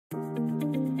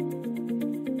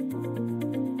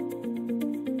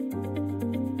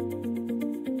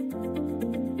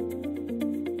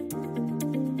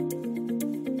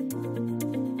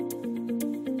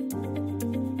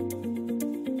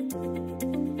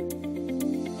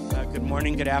Good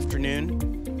morning, good afternoon.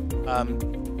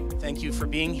 Thank you for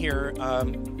being here.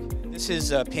 This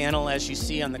is a panel, as you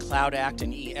see, on the Cloud Act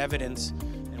and E-Evidence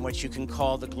and what you can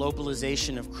call the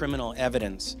globalization of criminal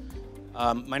evidence.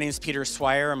 My name is Peter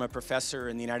Swire. I'm a professor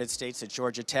in the United States at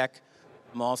Georgia Tech.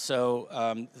 I'm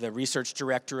also the research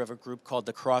director of a group called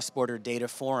the Cross-Border Data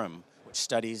Forum, which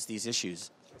studies these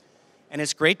issues. And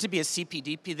it's great to be at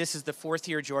CPDP. This is the fourth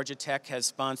year Georgia Tech has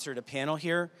sponsored a panel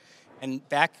here. And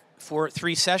back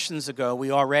 3 sessions ago,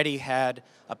 we already had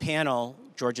a panel,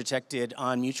 Georgia Tech did,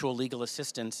 on mutual legal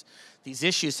assistance. These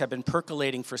issues have been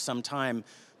percolating for some time,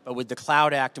 but with the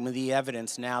Cloud Act and with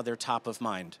E-Evidence, now they're top of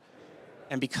mind.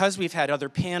 And because we've had other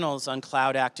panels on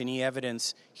Cloud Act and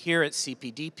E-Evidence here at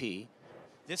CPDP,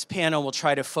 this panel will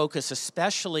try to focus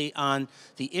especially on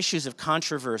the issues of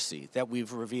controversy that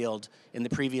we've revealed in the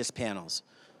previous panels.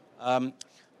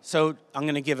 So I'm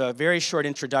going to give a very short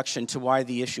introduction to why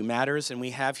the issue matters, and we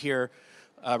have here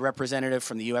a representative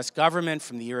from the US government,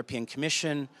 from the European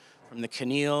Commission, from the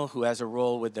CNIL, who has a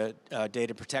role with the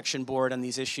Data Protection Board on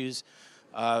these issues,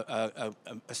 a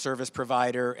service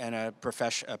provider, and a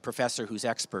professor who's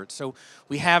expert. So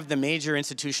we have the major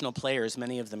institutional players,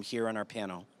 many of them here on our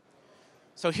panel.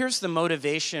 So here's the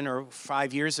motivation, or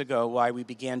 5 years ago, why we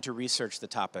began to research the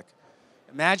topic.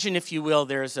 Imagine, if you will,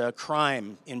 there's a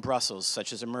crime in Brussels,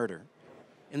 such as a murder.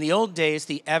 In the old days,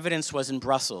 the evidence was in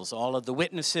Brussels. All of the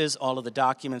witnesses, all of the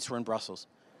documents were in Brussels.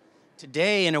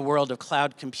 Today, in a world of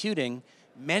cloud computing,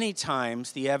 many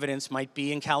times the evidence might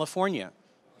be in California,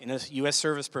 in a US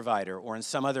service provider, or in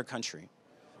some other country.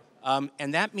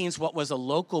 And that means what was a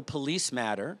local police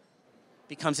matter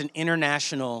becomes an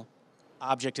international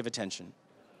object of attention.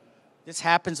 This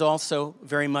happens also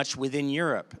very much within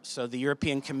Europe. So the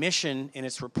European Commission, in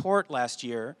its report last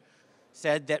year,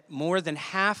 said that more than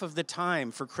half of the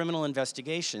time for criminal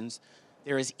investigations,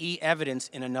 there is e-evidence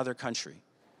in another country.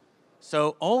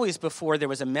 So always before, there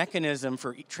was a mechanism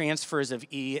for transfers of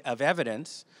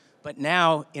evidence, but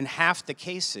now in half the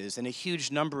cases, in a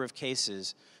huge number of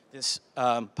cases, this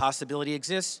possibility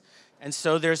exists. And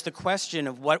so there's the question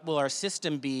of what will our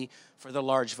system be for the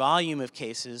large volume of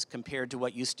cases compared to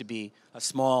what used to be a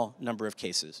small number of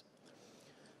cases.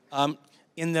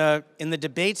 In the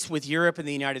debates with Europe and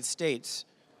the United States,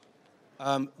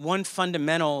 one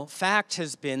fundamental fact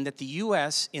has been that the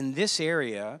US in this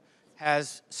area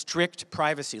has strict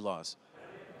privacy laws.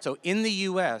 So in the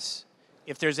US,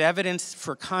 if there's evidence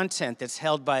for content that's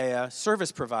held by a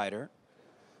service provider,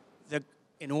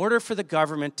 in order for the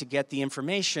government to get the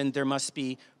information, there must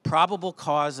be probable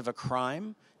cause of a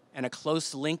crime and a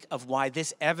close link of why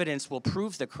this evidence will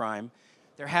prove the crime.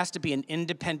 There has to be an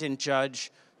independent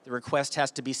judge. The request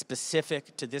has to be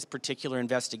specific to this particular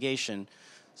investigation.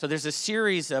 So there's a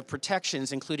series of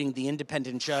protections, including the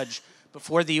independent judge,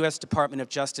 before the US Department of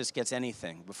Justice gets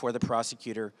anything, before the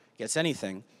prosecutor gets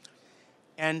anything.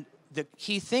 And the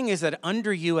key thing is that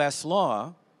under US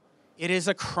law, it is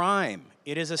a crime.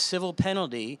 It is a civil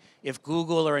penalty if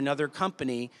Google or another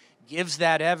company gives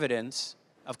that evidence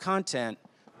of content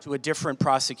to a different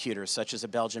prosecutor, such as a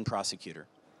Belgian prosecutor.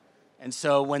 And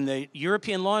so when the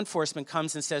European law enforcement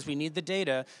comes and says we need the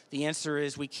data, the answer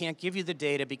is we can't give you the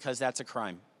data because that's a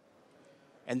crime.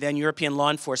 And then European law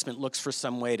enforcement looks for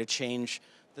some way to change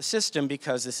the system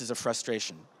because this is a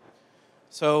frustration.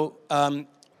 So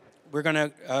we're going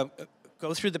to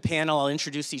go through the panel. I'll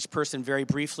introduce each person very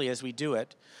briefly as we do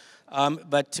it.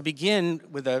 But to begin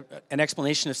with an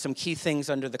explanation of some key things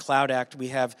under the Cloud Act, we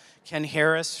have Ken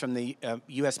Harris from the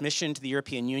U.S. Mission to the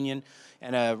European Union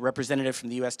and a representative from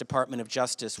the U.S. Department of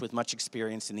Justice with much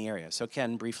experience in the area. So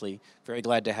Ken, briefly, very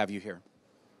glad to have you here.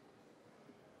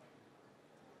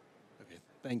 Okay,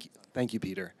 thank you,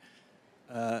 Peter.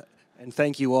 And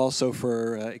thank you also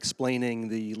for explaining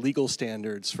the legal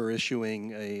standards for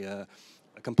issuing a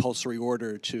compulsory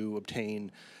order to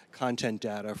obtain content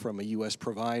data from a U.S.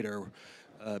 provider,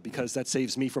 because that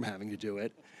saves me from having to do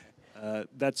it.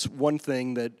 That's one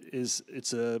thing that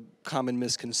it's a common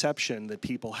misconception that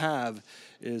people have,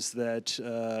 is that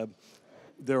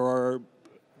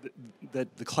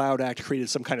that the Cloud Act created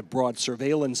some kind of broad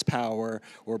surveillance power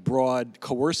or broad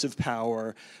coercive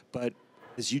power, but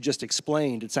as you just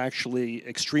explained, it's actually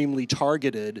extremely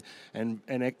targeted and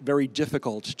very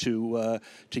difficult to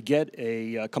get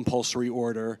a compulsory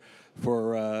order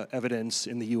for evidence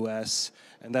in the U.S.,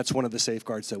 and that's one of the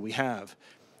safeguards that we have.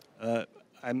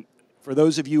 For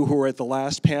those of you who were at the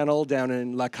last panel down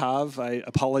in La Cave, I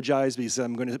apologize because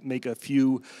I'm going to make a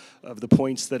few of the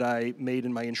points that I made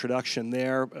in my introduction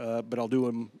there, but I'll do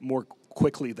them more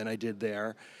quickly than I did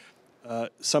there.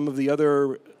 Some of the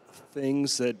other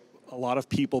things that a lot of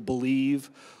people believe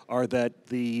are that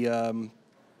the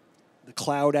The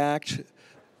Cloud Act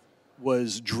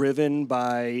was driven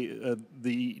by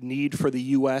the need for the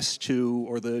U.S. to,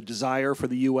 or the desire for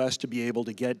the U.S. to be able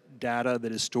to get data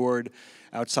that is stored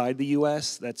outside the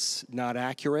U.S. That's not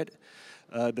accurate.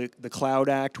 The Cloud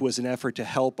Act was an effort to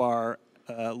help our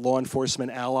law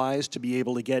enforcement allies to be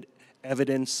able to get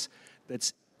evidence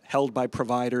that's held by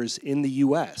providers in the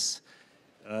U.S.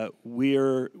 We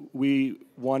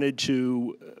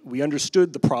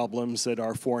understood the problems that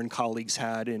our foreign colleagues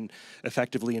had in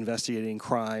effectively investigating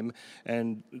crime,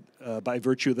 and by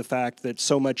virtue of the fact that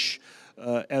so much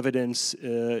evidence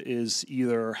is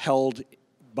either held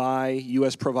by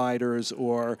U.S. providers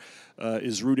or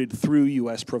is routed through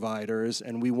U.S. providers,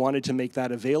 and we wanted to make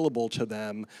that available to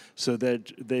them so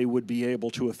that they would be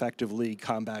able to effectively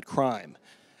combat crime.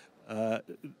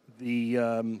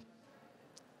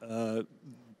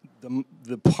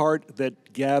 The part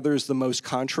that gathers the most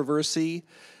controversy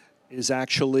is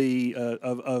actually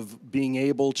of being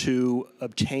able to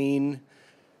obtain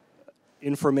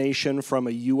information from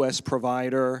a U.S.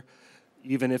 provider,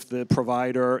 even if the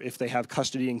provider, if they have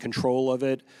custody and control of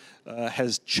it,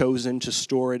 has chosen to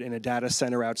store it in a data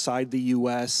center outside the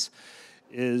U.S.,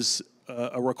 is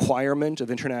a requirement of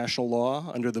international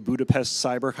law under the Budapest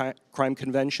Cybercrime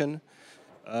Convention.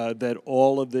 That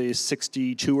all of the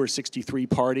 62 or 63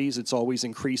 parties, it's always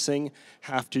increasing,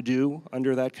 have to do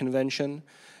under that convention.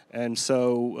 And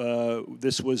so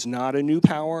this was not a new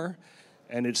power,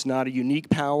 and it's not a unique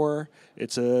power.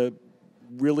 It's a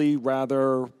really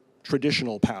rather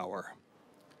traditional power.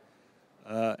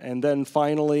 And then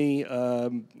finally,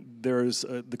 there's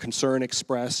the concern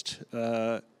expressed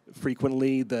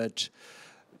frequently that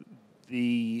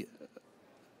the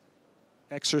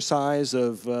exercise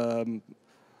of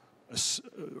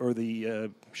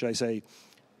should I say,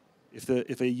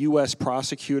 if a U.S.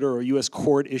 prosecutor or U.S.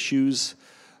 court issues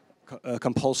a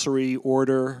compulsory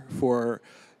order for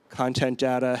content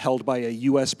data held by a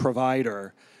U.S.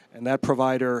 provider, and that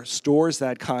provider stores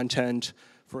that content,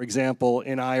 for example,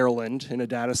 in Ireland, in a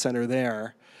data center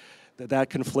there, that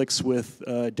conflicts with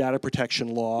data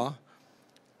protection law.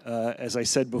 As I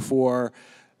said before,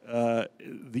 the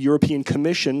European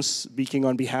Commission, speaking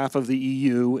on behalf of the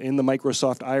EU in the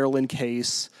Microsoft Ireland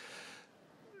case,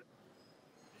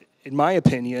 in my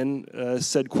opinion,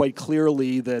 said quite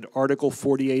clearly that Article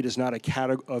 48 is not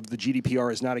of the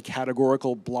GDPR is not a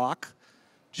categorical block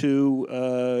to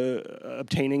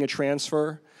obtaining a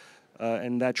transfer,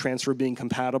 and that transfer being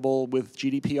compatible with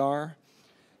GDPR.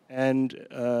 And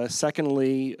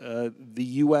secondly, the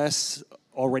U.S.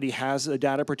 already has a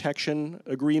data protection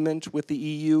agreement with the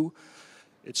EU.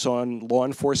 It's on law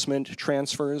enforcement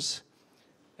transfers.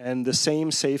 And the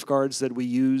same safeguards that we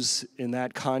use in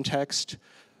that context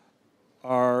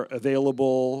are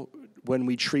available when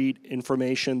we treat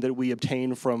information that we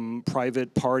obtain from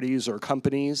private parties or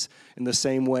companies in the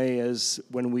same way as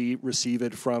when we receive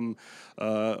it from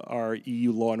our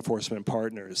EU law enforcement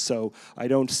partners. So I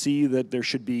don't see that there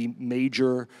should be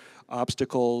major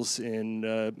obstacles in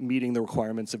meeting the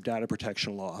requirements of data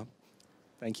protection law.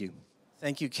 Thank you.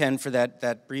 Thank you, Ken, for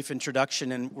that brief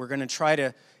introduction. And we're going to try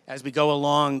to, as we go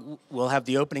along, we'll have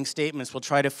the opening statements. We'll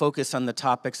try to focus on the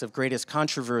topics of greatest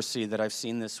controversy that I've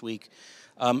seen this week.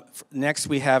 Next,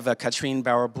 we have Cathrin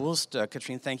Bauer-Bulst.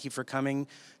 Cathrin, thank you for coming.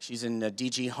 She's in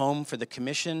DG Home for the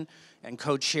Commission and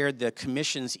co-chaired the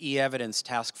Commission's E-Evidence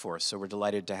Task Force. So we're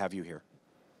delighted to have you here.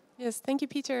 Yes, thank you,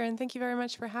 Peter, and thank you very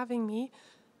much for having me.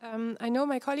 I know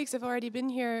my colleagues have already been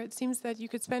here. It seems that you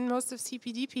could spend most of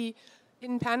CPDP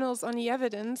in panels on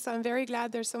E-Evidence. I'm very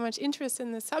glad there's so much interest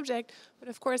in this subject, but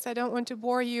of course I don't want to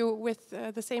bore you with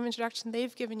the same introduction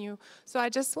they've given you. So I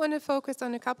just want to focus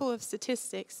on a couple of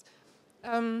statistics.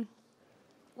 One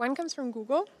comes from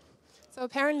Google. So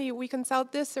apparently we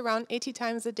consult this around 80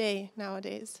 times a day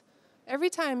nowadays.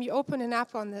 Every time you open an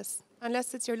app on this,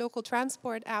 unless it's your local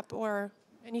transport app or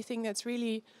anything that's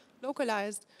really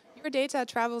localized, your data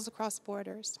travels across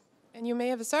borders. And you may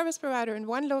have a service provider in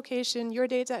one location, your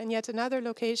data in yet another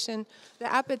location,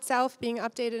 the app itself being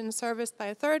updated and serviced by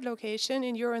a third location,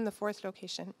 and you're in the fourth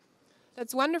location.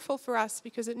 That's wonderful for us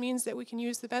because it means that we can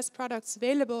use the best products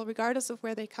available regardless of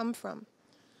where they come from.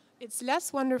 It's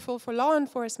less wonderful for law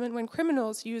enforcement when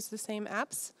criminals use the same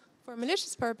apps for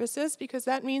malicious purposes, because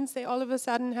that means they all of a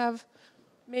sudden have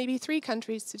maybe 3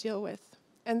 countries to deal with.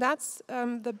 And that's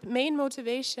the main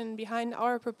motivation behind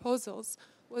our proposals,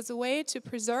 was a way to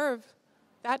preserve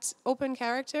that open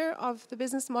character of the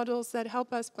business models that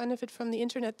help us benefit from the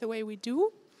internet the way we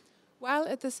do, while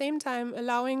at the same time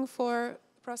allowing for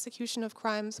prosecution of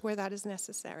crimes where that is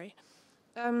necessary.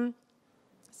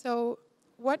 So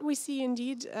what we see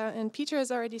indeed, and Peter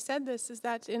has already said this, is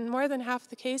that in more than half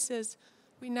the cases,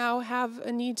 we now have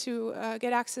a need to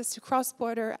get access to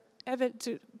cross-border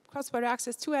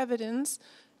access to evidence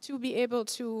to be able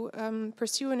to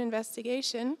pursue an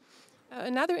investigation.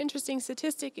 Another interesting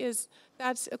statistic is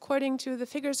that according to the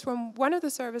figures from one of the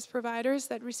service providers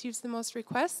that receives the most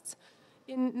requests,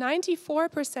 in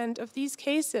 94% of these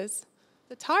cases,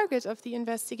 the target of the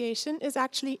investigation is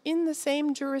actually in the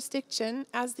same jurisdiction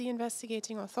as the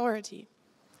investigating authority.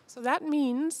 So that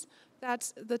means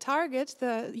that the target,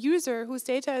 the user whose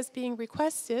data is being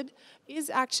requested, is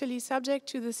actually subject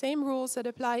to the same rules that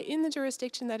apply in the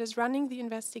jurisdiction that is running the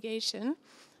investigation.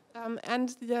 And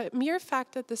the mere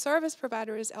fact that the service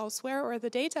provider is elsewhere or the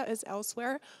data is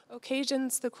elsewhere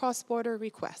occasions the cross-border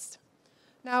request.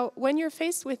 Now, when you're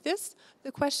faced with this,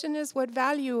 the question is what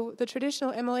value the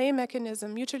traditional MLA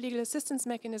mechanism, mutual legal assistance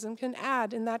mechanism, can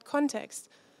add in that context.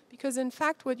 Because in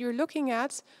fact, what you're looking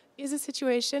at is a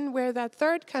situation where that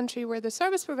third country where the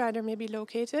service provider may be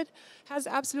located has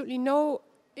absolutely no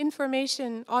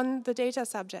information on the data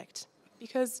subject.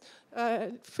 Because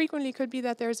frequently it could be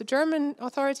that there's a German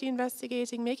authority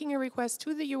investigating, making a request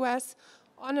to the US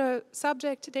on a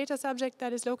data subject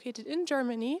that is located in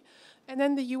Germany, and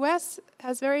then the US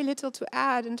has very little to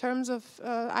add in terms of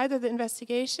either the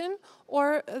investigation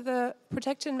or the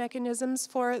protection mechanisms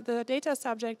for the data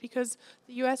subject, because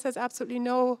the US has absolutely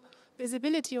no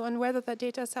visibility on whether that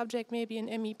data subject may be an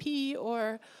MEP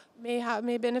or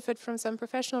may benefit from some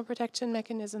professional protection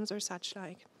mechanisms or such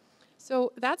like.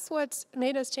 So that's what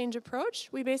made us change approach.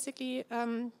 We basically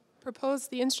proposed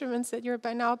the instruments that you're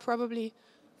by now probably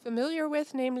familiar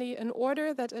with, namely an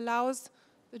order that allows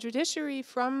the judiciary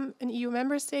from an EU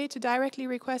member state to directly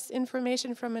request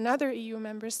information from another EU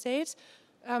member state.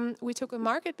 We took a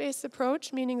market-based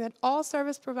approach, meaning that all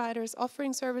service providers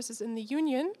offering services in the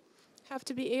Union have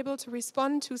to be able to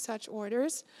respond to such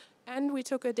orders. And we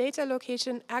took a data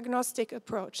location agnostic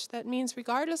approach. That means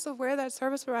regardless of where that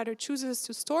service provider chooses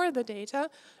to store the data,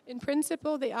 in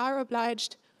principle, they are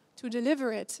obliged to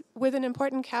deliver it, with an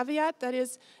important caveat, that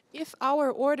is, if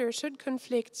our order should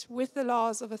conflict with the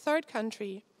laws of a third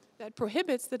country that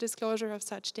prohibits the disclosure of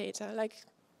such data, like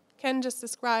Ken just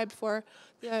described for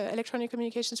the Electronic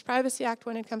Communications Privacy Act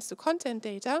when it comes to content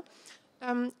data,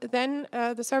 then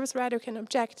the service provider can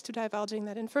object to divulging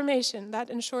that information. That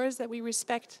ensures that we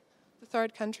respect the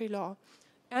third country law.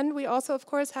 And we also, of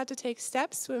course, had to take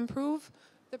steps to improve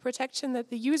the protection that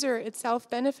the user itself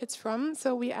benefits from.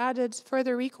 So we added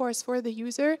further recourse for the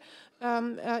user,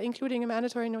 including a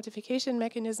mandatory notification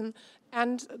mechanism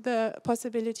and the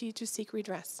possibility to seek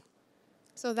redress.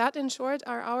 So that, in short,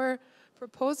 are our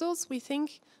proposals. We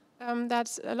think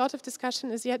that a lot of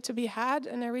discussion is yet to be had,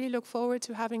 and I really look forward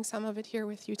to having some of it here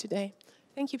with you today.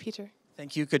 Thank you, Peter.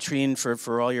 Thank you, Cathrin,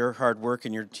 for all your hard work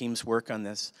and your team's work on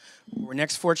this. We're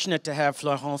next fortunate to have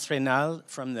Florence Raynal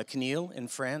from the CNIL in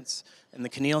France. And the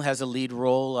CNIL has a lead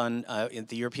role on in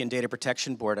the European Data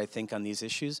Protection Board, I think, on these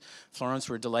issues. Florence,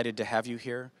 we're delighted to have you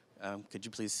here. Could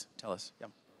you please tell us? Yeah.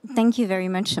 Thank you very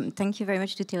much. Thank you very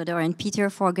much to Theodore and Peter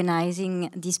for organizing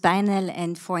this panel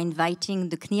and for inviting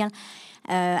the CNIL.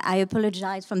 I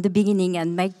apologize from the beginning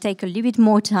and might take a little bit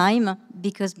more time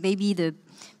because maybe the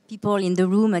people in the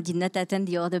room did not attend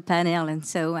the other panel, and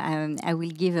so I will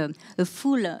give a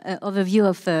full overview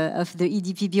of the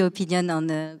EDPB opinion on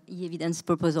the e-evidence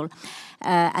proposal,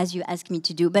 as you asked me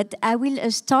to do. But I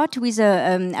will start with,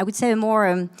 I would say, a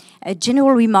more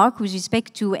general remark with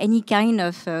respect to any kind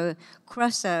of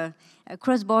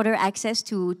cross-border access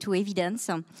to evidence.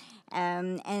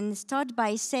 And start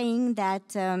by saying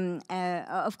that,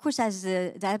 of course, as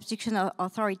the protection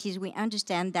authorities, we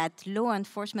understand that law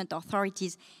enforcement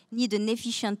authorities need an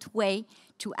efficient way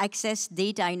to access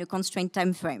data in a constrained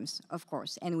time frames, of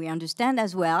course. And we understand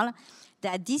as well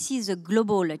that this is a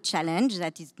global challenge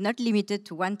that is not limited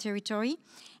to one territory,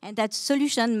 and that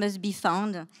solution must be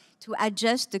found to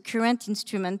adjust the current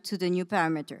instrument to the new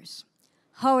parameters.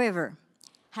 However,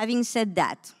 having said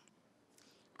that,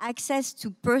 access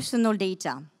to personal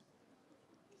data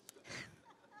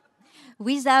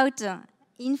without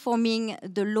informing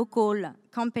the local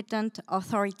competent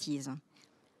authorities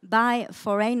by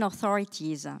foreign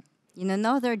authorities in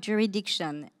another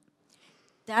jurisdiction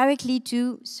directly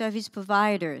to service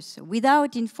providers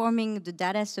without informing the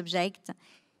data subject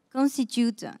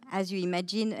constitute, as you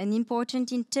imagine, an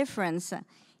important interference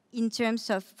in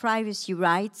terms of privacy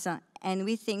rights, and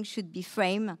we think should be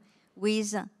framed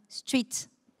with strict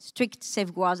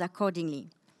safeguards accordingly.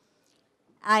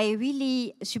 I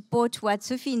really support what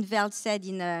Sophie Inveld said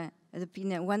in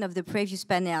one of the previous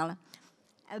panels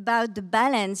about the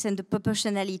balance and the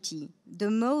proportionality. The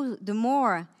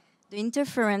more the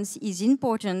interference is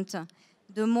important,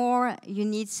 the more you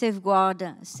need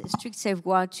strict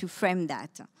safeguard to frame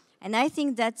that. And I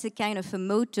think that's a kind of a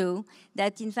motto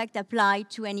that in fact apply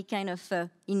to any kind of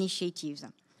initiatives.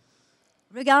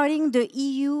 Regarding the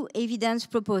EU evidence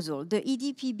proposal, the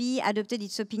EDPB adopted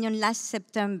its opinion last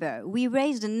September. We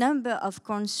raised a number of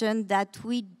concerns that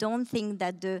we don't think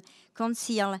that the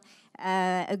Council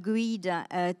agreed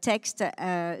text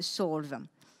solve.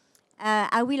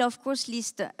 I will, of course,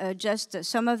 list just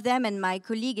some of them, and my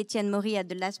colleague Etienne Maury at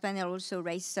the last panel also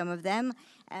raised some of them.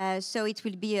 So it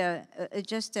will be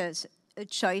just a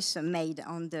choice made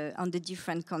on the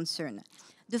different concerns.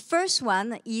 The first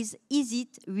one is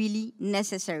it really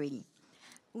necessary?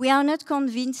 We are not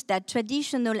convinced that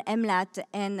traditional MLAT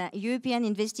and European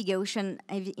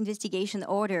investigation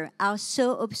order are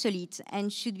so obsolete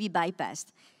and should be bypassed.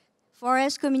 For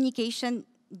us, communication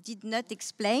did not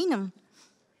explain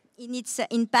in its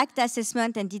impact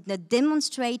assessment and did not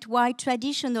demonstrate why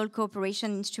traditional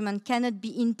cooperation instruments cannot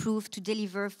be improved to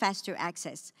deliver faster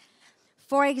access.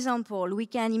 For example, we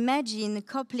can imagine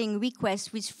coupling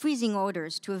requests with freezing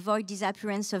orders to avoid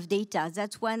disappearance of data.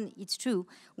 That's one, it's true,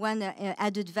 one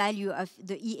added value of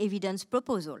the E-Evidence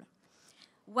proposal.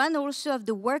 One also of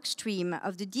the work stream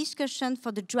of the discussion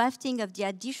for the drafting of the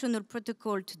additional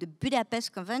protocol to the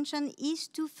Budapest Convention is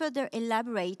to further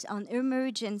elaborate on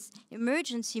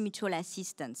emergency mutual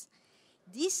assistance.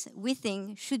 This, we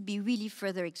think, should be really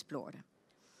further explored.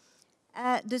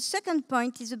 The second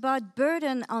point is about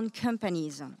burden on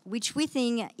companies, which we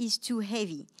think is too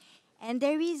heavy. And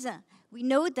we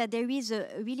know that there is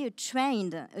really a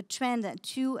trend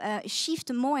to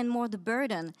shift more and more the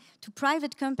burden to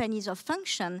private companies or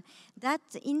functions that,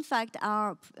 in fact,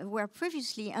 were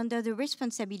previously under the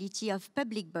responsibility of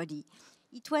public body.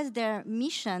 It was their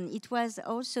mission. It was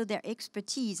also their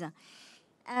expertise.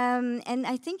 And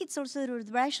I think it's also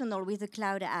rational with the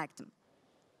Cloud Act.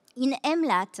 In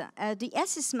MLAT, the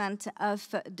assessment of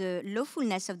the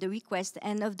lawfulness of the request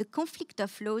and of the conflict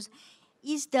of laws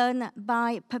is done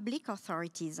by public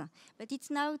authorities. But it's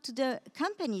now to the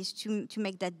companies to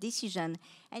make that decision.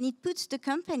 And it puts the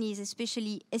companies,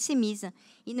 especially SMEs,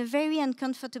 in a very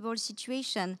uncomfortable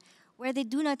situation where they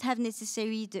do not have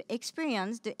necessarily the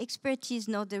experience, the expertise,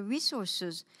 nor the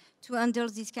resources to handle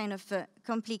this kind of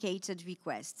complicated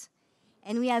requests.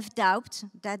 And we have doubt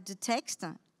that the text,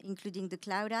 including the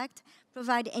Cloud Act,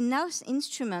 provide enough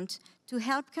instrument to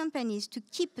help companies to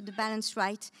keep the balance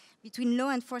right between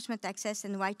law enforcement access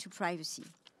and right to privacy.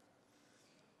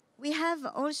 We have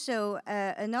also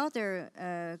another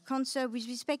concern with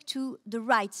respect to the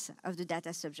rights of the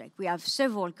data subject. We have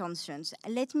several concerns.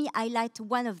 Let me highlight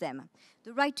one of them,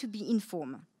 the right to be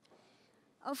informed.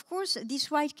 Of course,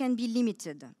 this right can be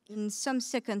limited in some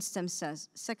circumstances,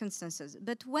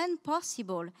 but when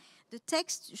possible, the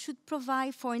text should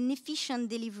provide for an efficient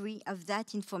delivery of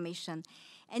that information.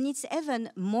 And it's even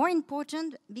more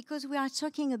important because we are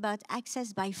talking about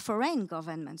access by foreign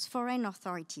governments, foreign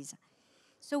authorities.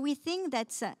 So we think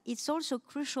that it's also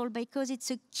crucial because it's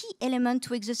a key element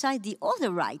to exercise the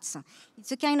other rights.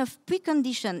 It's a kind of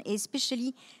precondition,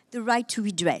 especially the right to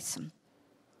redress.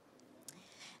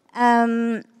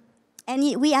 And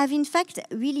we have, in fact,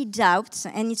 really doubts,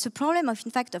 and it's a problem of,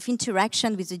 in fact, of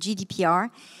interaction with the GDPR,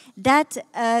 that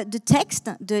the text,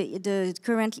 the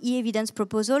current E-Evidence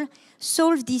proposal,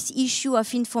 solve this issue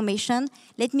of information.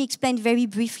 Let me explain very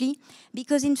briefly,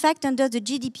 because, in fact, under the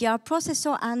GDPR,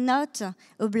 processors are not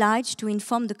obliged to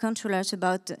inform the controllers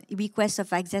about requests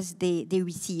of access they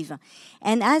receive.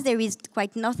 And as there is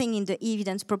quite nothing in the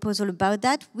E-Evidence proposal about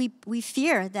that, we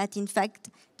fear that, in fact,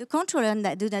 the controller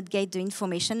do not get the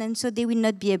information, and so they will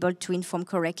not be able to inform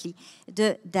correctly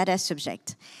the data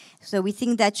subject. So we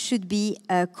think that should be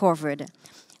covered.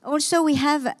 Also, we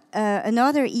have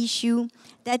another issue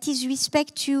that is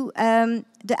respect to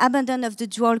the abandon of the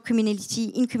dual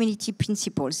in-community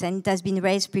principles, and it has been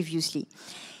raised previously.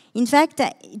 In fact,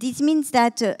 this means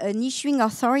that an issuing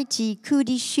authority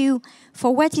could issue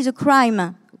for what is a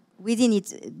crime within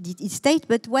its state,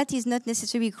 but what is not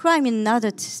necessarily a crime in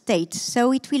another state.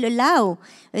 So it will allow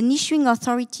an issuing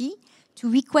authority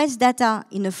to request data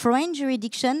in a foreign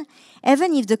jurisdiction,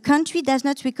 even if the country does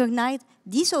not recognize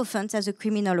this offense as a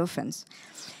criminal offense.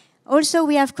 Also,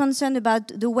 we have concern about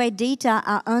the way data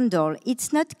are handled.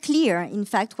 It's not clear, in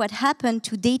fact, what happened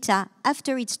to data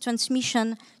after its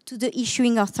transmission to the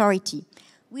issuing authority.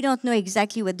 We don't know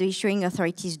exactly what the issuing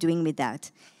authority is doing with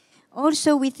that.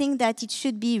 Also, we think that it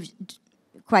should be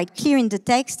quite clear in the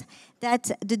text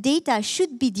that the data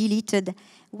should be deleted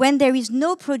when there is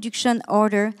no production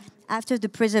order after the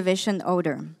preservation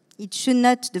order. It should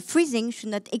not, the freezing should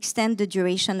not extend the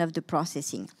duration of the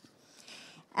processing.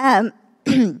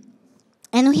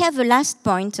 And we have a last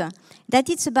point, that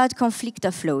it's about conflict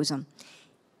of laws.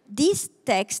 This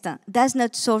text does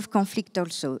not solve conflict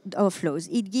of laws.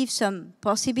 It gives some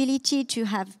possibility to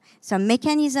have some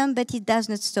mechanism, but it does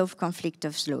not solve conflict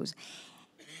of laws.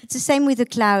 It's the same with the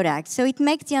Cloud Act. So it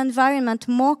makes the environment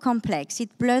more complex.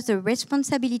 It blurs the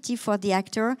responsibility for the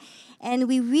actor. And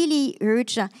we really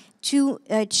urge to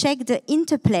check the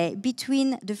interplay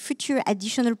between the future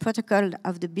additional protocol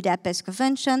of the Budapest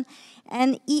Convention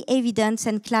and E-Evidence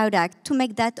and Cloud Act to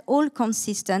make that all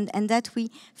consistent and that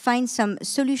we find some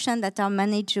solutions that are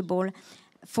manageable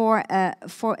for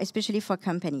especially for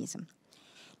companies.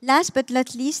 Last but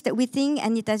not least, we think,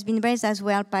 and it has been raised as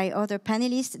well by other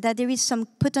panelists, that there is some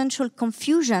potential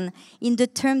confusion in the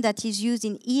term that is used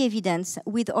in e-evidence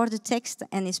with other texts,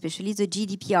 and especially the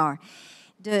GDPR.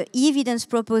 The e-evidence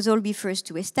proposal refers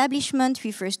to establishment,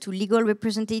 refers to legal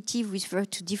representative, refers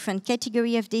to different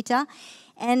category of data,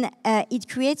 and it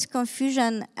creates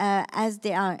confusion as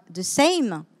they are the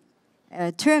same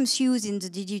terms used in the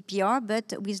GDPR,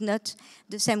 but with not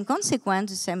the same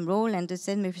consequence, the same role, and the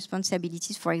same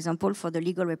responsibilities, for example, for the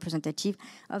legal representative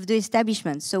of the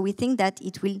establishment. So we think that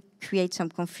it will create some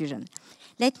confusion.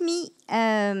 Let me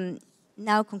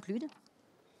now conclude.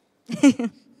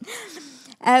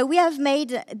 We have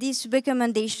made this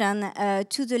recommendation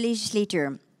to the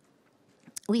legislator.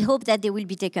 We hope that they will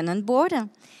be taken on board.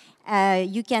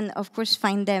 You can, of course,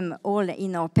 find them all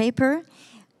in our paper.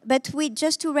 But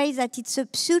just to raise that it's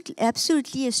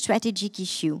absolutely a strategic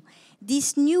issue.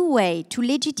 This new way to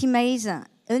legitimize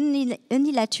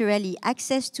unilaterally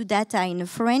access to data in a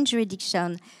foreign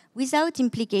jurisdiction without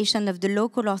implication of the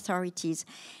local authorities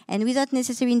and without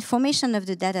necessary information of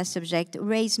the data subject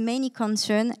raise many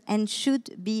concerns and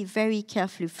should be very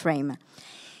carefully framed.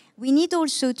 We need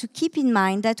also to keep in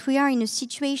mind that we are in a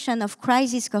situation of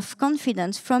crisis of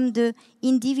confidence from the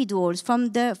individuals, from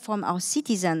our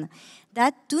citizens,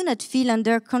 that do not feel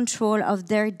under control of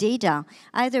their data,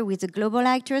 either with the global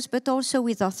actors, but also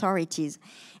with authorities.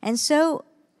 And so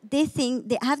they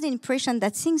have the impression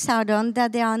that things are done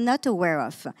that they are not aware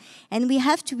of. And we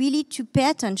have to really pay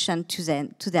attention to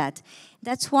that.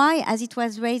 That's why, as it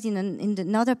was raised in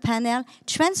another panel,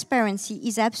 transparency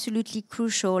is absolutely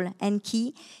crucial and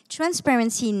key.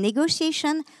 Transparency in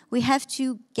negotiation, we have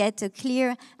to get a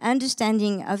clear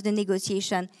understanding of the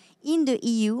negotiation in the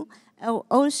EU,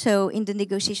 also in the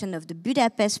negotiation of the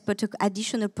Budapest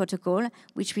additional protocol,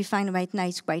 which we find right now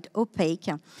is quite opaque,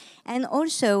 and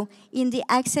also in the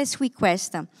access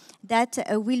request that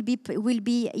will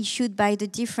be issued by the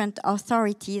different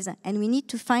authorities, and we need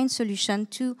to find solution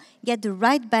to get the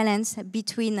right balance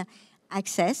between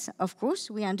access, of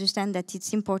course, we understand that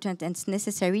it's important and it's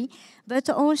necessary, but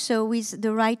also with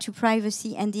the right to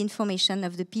privacy and the information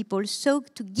of the people, so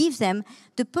to give them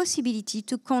the possibility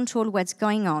to control what's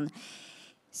going on.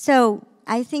 So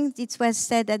I think it was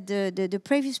said at the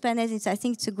previous panel, I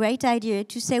think it's a great idea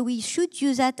to say we should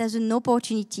use that as an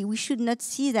opportunity. We should not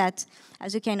see that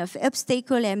as a kind of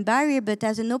obstacle and barrier, but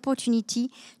as an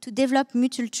opportunity to develop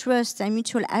mutual trust and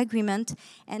mutual agreement,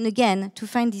 and again, to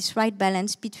find this right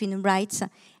balance between rights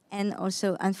and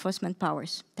also enforcement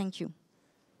powers. Thank you.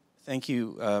 Thank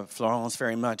you, Florence,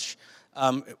 very much.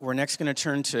 We're next going to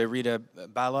turn to Rita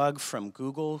Balogh from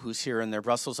Google, who's here in their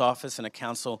Brussels office, and a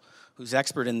counsel who's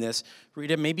expert in this.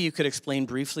 Rita, maybe you could explain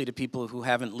briefly to people who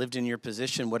haven't lived in your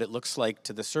position what it looks like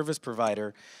to the service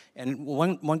provider. And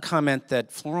one comment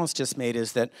that Florence just made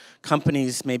is that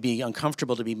companies may be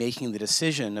uncomfortable to be making the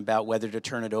decision about whether to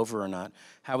turn it over or not.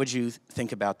 How would you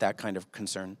think about that kind of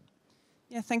concern?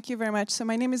 Yeah, thank you very much. So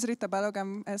my name is Rita Balogh.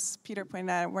 I'm, as Peter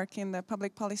pointed out, I work in the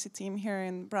public policy team here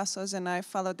in Brussels, and I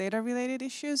follow data-related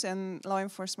issues, and law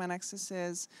enforcement access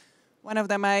is one of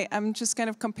them. I'm just kind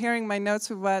of comparing my notes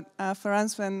with what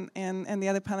Florence and the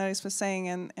other panelists were saying,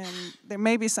 and there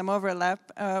may be some overlap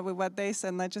with what they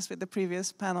said, not just with the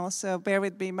previous panel, so bear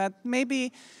with me. But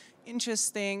maybe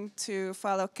interesting to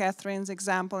follow Cathrine's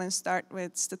example and start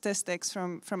with statistics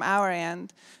from our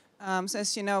end. So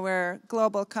as you know, we're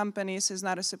global companies, so it's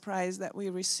not a surprise that we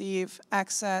receive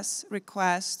access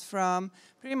requests from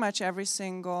pretty much every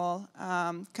single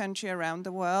country around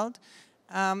the world.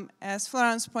 As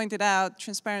Florence pointed out,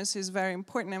 transparency is very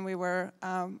important, and we were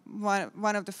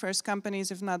one of the first companies,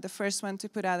 if not the first one, to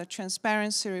put out a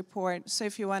transparency report. So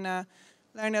if you want to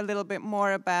learn a little bit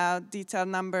more about detailed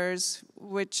numbers,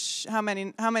 how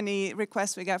many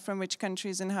requests we got from which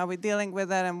countries and how we're dealing with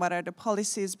it and what are the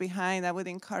policies behind, I would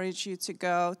encourage you to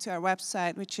go to our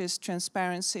website, which is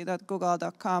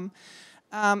transparency.google.com.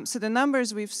 So the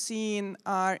numbers we've seen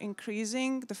are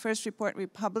increasing. The first report we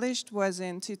published was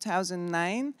in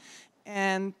 2009,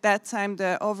 and that time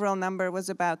the overall number was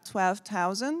about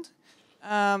 12,000.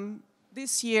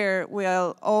 This year,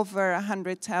 we'll over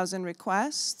 100,000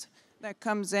 requests that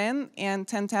comes in, and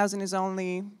 10,000 is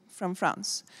only from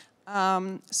France.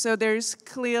 So there's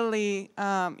clearly,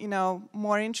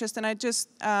 more interest, and I just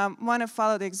want to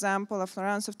follow the example of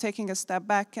Florence of taking a step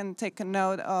back and take a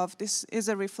note of this is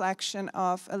a reflection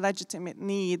of a legitimate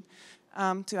need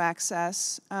to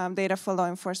access data for law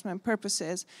enforcement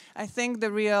purposes. I think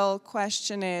the real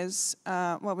question is,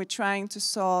 what we're trying to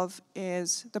solve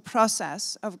is the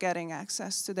process of getting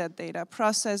access to that data, a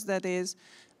process that is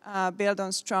built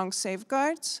on strong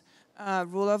safeguards,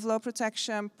 rule of law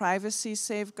protection, privacy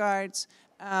safeguards,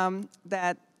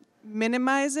 that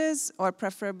minimizes or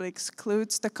preferably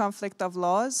excludes the conflict of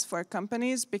laws for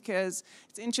companies, because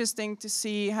it's interesting to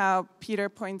see how Peter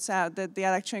points out that the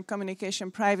Electronic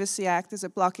Communication Privacy Act is a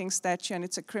blocking statute and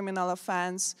it's a criminal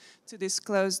offense to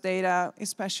disclose data,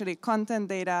 especially content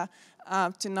data,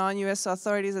 to non-US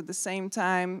authorities. At the same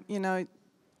time,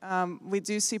 we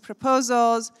do see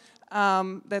proposals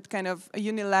that kind of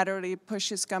unilaterally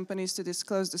pushes companies to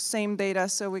disclose the same data.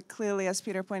 So we clearly, as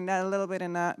Peter pointed out, a little bit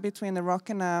between a rock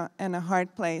and a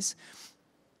hard place.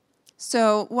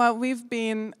 So what we've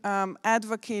been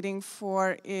advocating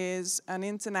for is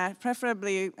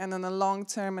preferably and on a long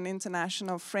term, an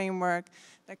international framework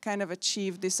that kind of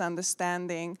achieve this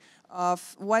understanding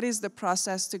of what is the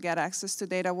process to get access to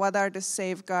data, what are the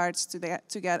safeguards to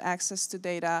get access to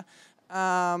data,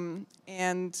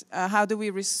 and how do we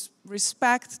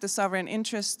respect the sovereign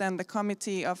interest and the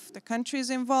committee of the countries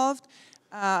involved?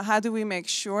 How do we make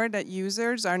sure that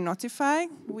users are notified?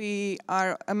 We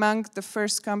are among the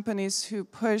first companies who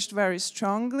pushed very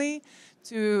strongly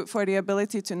for the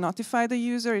ability to notify the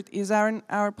user. It is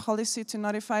our policy to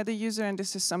notify the user, and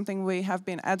this is something we have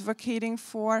been advocating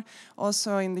for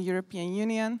also in the European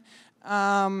Union.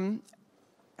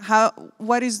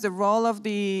 What is the role of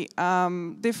the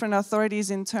different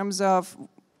authorities in terms of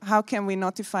how can we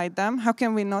notify them? How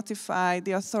can we notify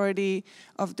the authority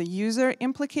of the user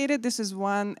implicated? This is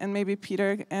one, and maybe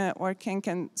Peter or Ken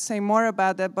can say more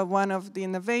about that, but one of the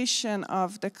innovation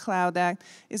of the Cloud Act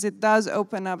is it does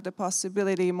open up the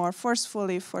possibility more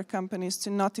forcefully for companies to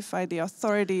notify the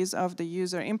authorities of the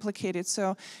user implicated.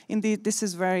 So indeed, this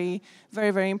is very,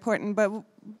 very, very important.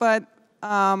 But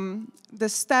the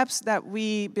steps that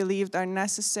we believed are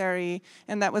necessary,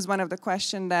 and that was one of the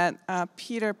questions that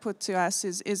Peter put to us,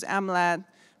 is MLAD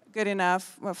good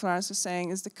enough? What Florence was saying,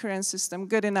 is the current system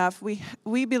good enough?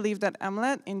 We believe that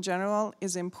MLAD in general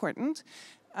is important.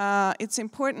 It's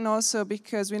important also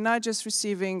because we're not just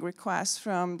receiving requests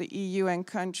from the EU and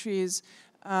countries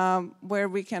where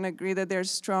we can agree that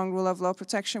there's strong rule of law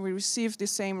protection. We receive the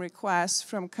same requests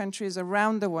from countries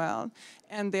around the world,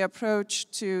 and the approach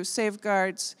to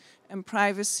safeguards and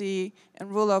privacy and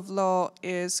rule of law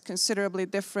is considerably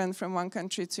different from one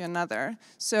country to another.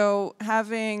 So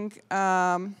having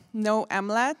no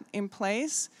MLAD in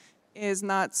place is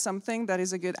not something that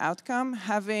is a good outcome.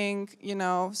 Having,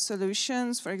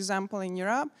 solutions, for example, in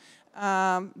Europe,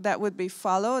 that would be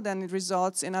followed, and it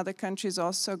results in other countries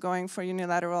also going for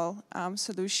unilateral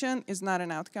solution, is not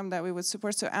an outcome that we would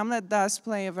support. So MLAD does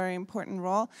play a very important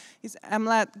role. Is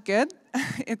MLAD good?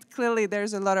 Clearly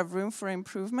there's a lot of room for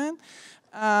improvement.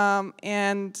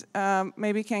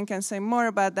 Maybe Ken can say more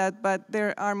about that, but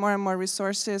there are more and more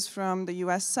resources from the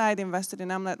US side invested in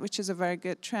MLAD, which is a very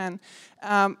good trend.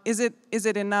 Is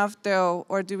it enough though,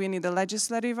 or do we need a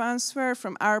legislative answer?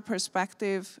 From our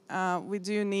perspective, we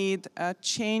do need a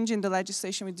change in the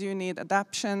legislation. We do need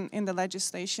adoption in the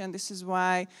legislation. This is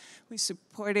why we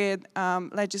supported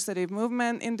legislative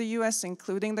movement in the US,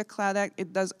 including the Cloud Act.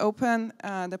 It does open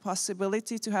the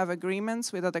possibility to have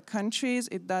agreements with other countries.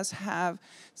 It does have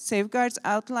safeguards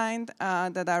outlined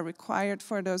that are required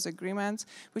for those agreements,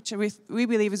 which we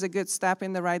believe is a good step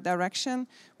in the right direction.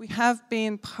 We have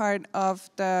been part of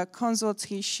the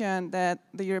consultation that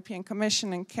the European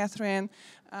Commission and Cathrin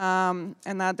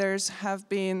and others have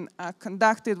been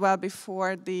conducted well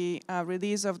before the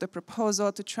release of the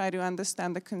proposal to try to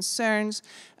understand the concerns,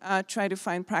 try to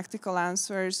find practical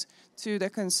answers to the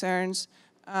concerns,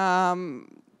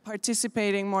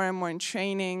 participating more and more in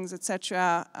trainings,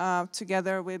 etc.,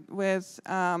 together with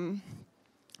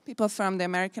people from the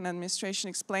American administration,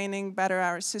 explaining better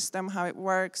our system, how it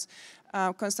works,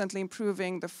 constantly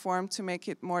improving the form to make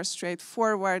it more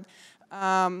straightforward,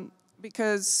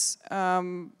 because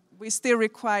we still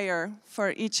require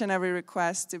for each and every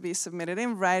request to be submitted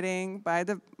in writing by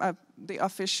the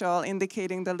official,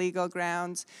 indicating the legal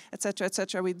grounds, et cetera, et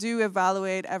cetera. We do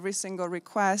evaluate every single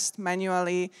request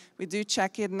manually. We do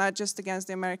check it not just against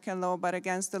the American law, but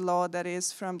against the law that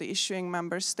is from the issuing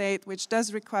member state, which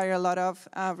does require a lot of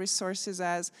resources,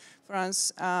 as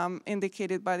Florence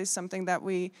indicated, but it's something that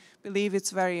we believe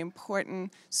it's very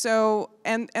important. So,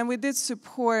 and we did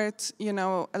support, you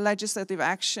know, a legislative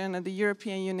action at the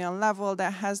European Union level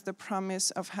that has the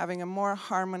promise of having a more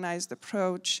harmonized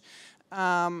approach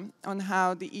on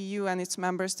how the EU and its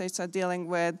member states are dealing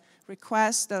with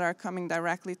requests that are coming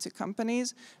directly to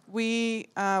companies. We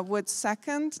would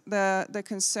second the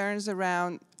concerns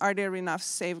around, are there enough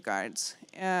safeguards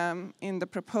in the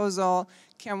proposal?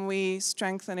 Can we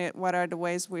strengthen it? What are the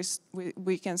ways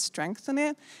we can strengthen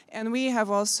it? And we have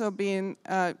also been,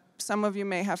 some of you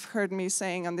may have heard me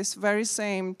saying on this very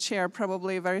same chair,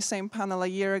 probably very same panel a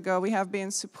year ago, we have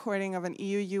been supporting of an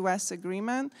EU-US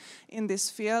agreement in this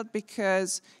field,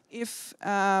 because if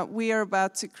we are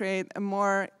about to create a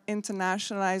more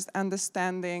internationalized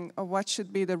understanding of what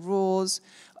should be the rules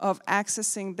of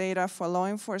accessing data for law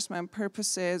enforcement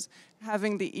purposes,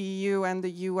 having the EU and the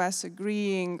US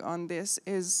agreeing on this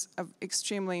is an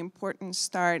extremely important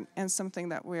start and something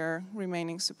that we're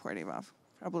remaining supportive of.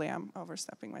 Probably I'm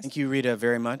overstepping myself. Thank you, Rita,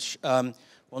 very much.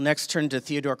 We'll next turn to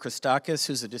Theodore Christakis,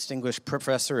 who's a distinguished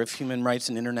professor of human rights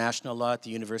and international law at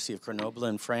the University of Grenoble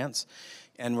in France.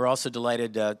 And we're also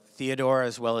delighted Theodore,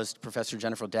 as well as Professor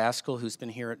Jennifer Daskell, who's been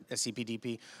here at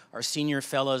CPDP, are senior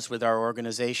fellows with our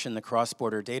organization, the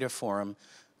Cross-Border Data Forum,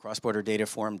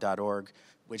 crossborderdataforum.org,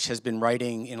 which has been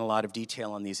writing in a lot of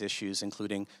detail on these issues,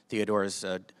 including Theodore's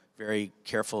very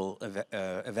careful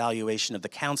evaluation of the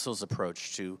Council's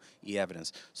approach to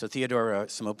e-evidence. So Theodore,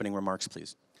 some opening remarks,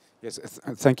 please. Yes,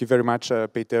 thank you very much,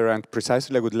 Peter. And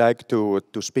precisely, I would like to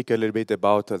speak a little bit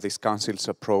about this Council's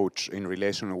approach in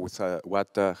relation with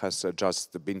what has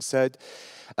just been said.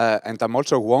 And I'm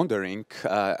also wondering,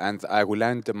 and I will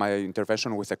end my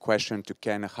intervention with a question to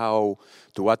Ken, to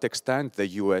what extent the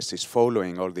US is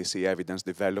following all these e-evidence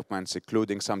developments,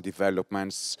 including some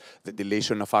developments, the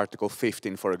deletion of Article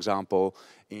 15, for example,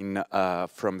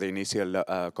 from the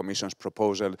initial Commission's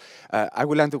proposal. I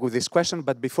will end with this question,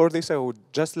 but before this, I would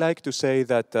just like to say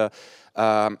that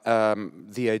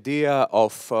the idea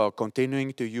of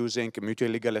continuing to using mutual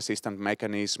legal assistance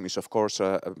mechanism is, of course,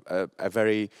 a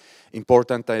very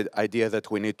important idea that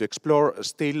we need to explore.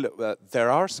 Still, there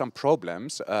are some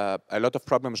problems, a lot of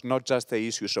problems, not just the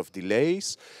issues of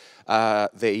delays. The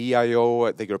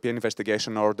EIO, the European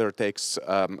Investigation Order, takes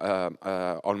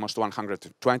almost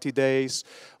 120 days.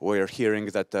 We're hearing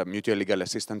that mutual legal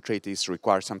assistance treaties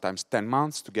require sometimes 10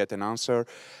 months to get an answer.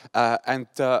 And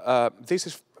this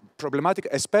is problematic,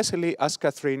 especially, as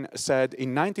Cathrin said,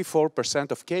 in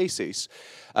 94% of cases,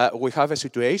 we have a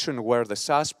situation where the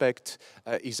suspect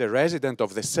is a resident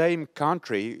of the same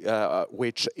country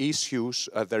which issues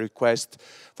the request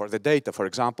for the data. For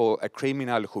example, a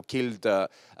criminal who killed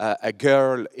a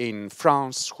girl in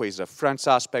France who is a French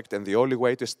suspect, and the only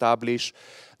way to establish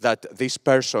that this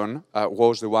person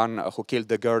was the one who killed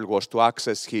the girl was to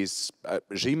access his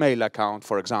Gmail account,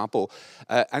 for example.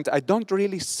 And I don't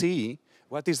really see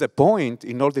what is the point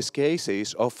in all these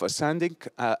cases of sending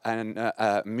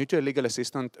a mutual legal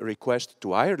assistance request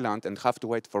to Ireland and have to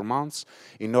wait for months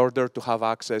in order to have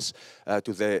access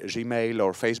to the Gmail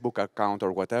or Facebook account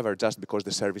or whatever, just because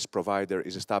the service provider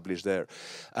is established there?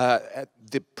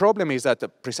 The problem is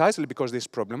that precisely because this is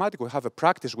problematic, we have a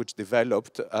practice which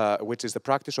developed, which is the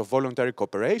practice of voluntary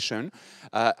cooperation,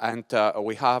 and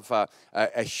we have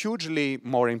a hugely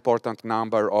more important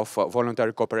number of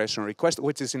voluntary cooperation requests,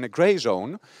 which is in a gray zone,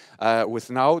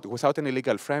 without any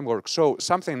legal framework. So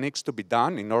something needs to be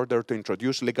done in order to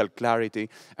introduce legal clarity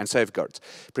and safeguards.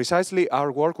 Precisely,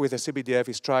 our work with the CPDF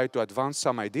is trying to advance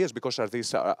some ideas, because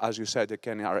these, as you said,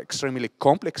 are extremely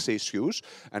complex issues,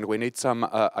 and we need some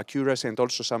accuracy and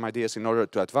also some ideas in order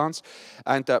to advance.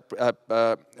 And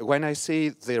when I see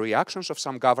the reactions of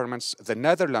some governments, the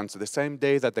Netherlands, the same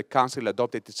day that the Council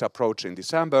adopted its approach in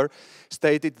December,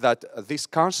 stated that this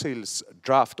Council's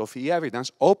draft of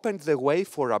e-evidence opened the way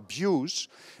for abuse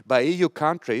by EU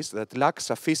countries that lack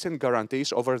sufficient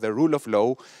guarantees over the rule of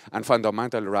law and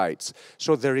fundamental rights.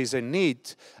 So there is a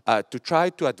need to try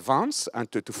to advance and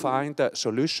to find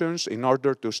solutions in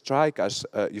order to strike, as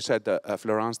you said,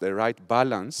 Florence, the right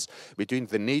balance between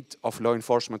the need of law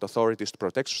enforcement authorities to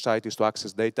protect societies to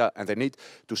access data and the need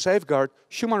to safeguard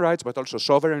human rights, but also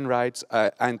sovereign rights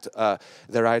and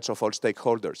the rights of all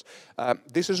stakeholders.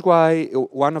 This is why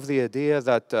one of the ideas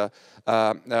that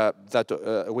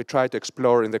that we tried to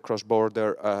explore in the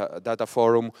cross-border data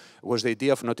forum was the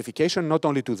idea of notification not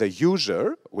only to the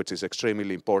user, which is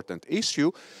extremely important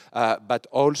issue, but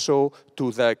also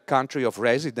to the country of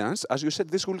residence. As you said,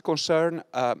 this will concern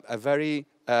a very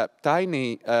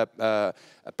tiny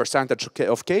percentage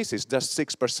of cases, just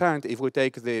 6%. If we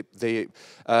take the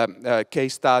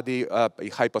case study, a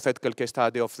hypothetical case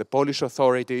study of the Polish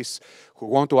authorities who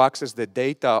want to access the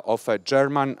data of a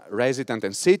German resident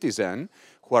and citizen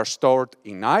who are stored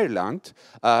in Ireland,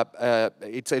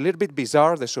 it's a little bit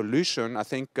bizarre, the solution, I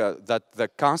think, that the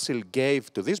Council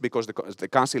gave to this, because the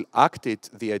Council acted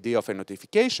the idea of a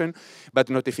notification, but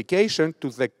notification to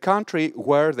the country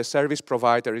where the service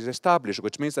provider is established,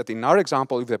 which means that in our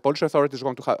example, if the Polish authorities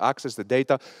want to access the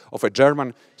data of a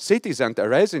German citizen, a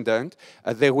resident,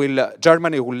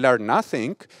 Germany will learn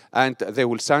nothing, and they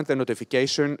will send the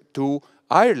notification to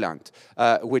Ireland,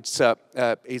 which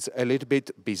is a little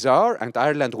bit bizarre, and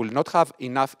Ireland will not have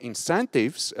enough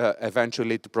incentives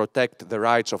eventually to protect the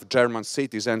rights of German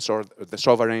citizens or the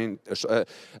sovereign,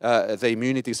 the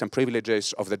immunities and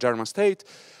privileges of the German state.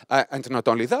 And not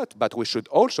only that, but we should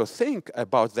also think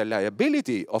about the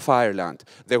liability of Ireland.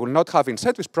 They will not have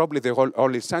incentives, probably the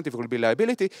only incentive will be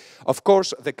liability. Of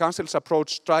course, the Council's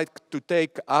approach tried to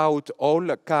take out all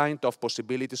kind of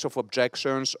possibilities of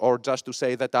objections, or just to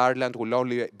say that Ireland will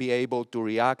only be able to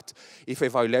react if a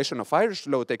violation of Irish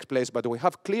law takes place. But we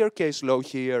have clear case law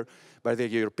here by the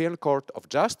European Court of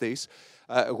Justice,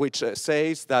 which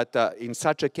says that in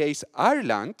such a case,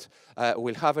 Ireland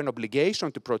will have an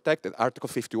obligation to protect Article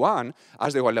 51.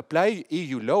 As they will apply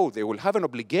EU law, they will have an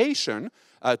obligation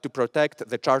to protect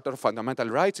the Charter of Fundamental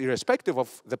Rights, irrespective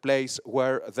of the place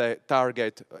where the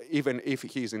target, even if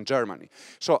he is in Germany.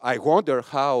 So I wonder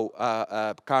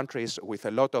how countries with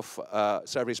a lot of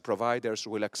service providers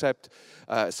will accept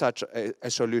such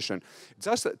a solution.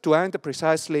 Just to end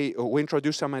precisely, we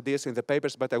introduced some ideas in the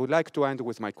papers, but I would like to end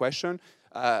with my question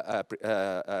and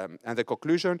the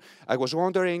conclusion. I was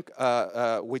wondering,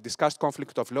 we discussed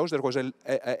conflict of laws. There was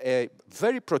a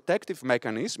very protective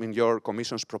mechanism in your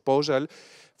Commission's proposal.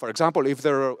 For example, if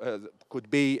there could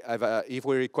be, if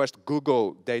we request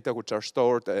Google data which are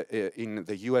stored in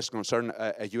the US concern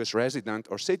a US resident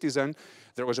or citizen,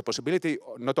 there was a possibility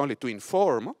not only to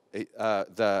inform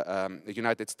the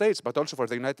United States, but also for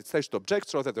the United States to object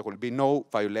so that there will be no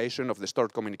violation of the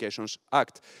Stored Communications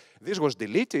Act. This was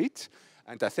deleted,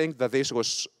 and I think that this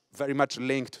was very much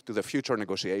linked to the future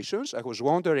negotiations. I was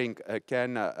wondering,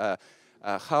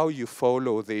 how you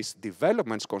follow these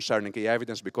developments concerning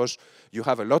e-evidence, because you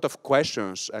have a lot of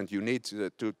questions and you need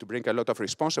to bring a lot of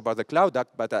response about the Cloud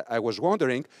Act, but I was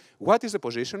wondering, what is the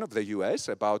position of the US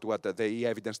about what the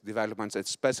e-evidence developments,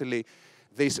 especially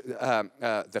this,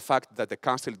 the fact that the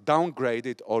Council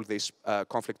downgraded all this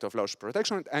conflict of laws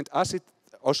protection, and as it,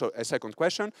 also a second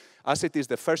question, as it is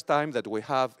the first time that we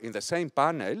have in the same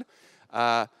panel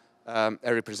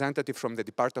a representative from the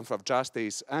Department of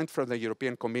Justice and from the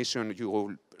European Commission, you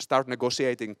will start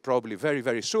negotiating probably very,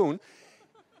 very soon.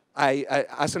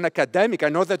 As an academic, I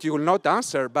know that you will not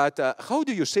answer, but how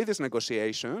do you see these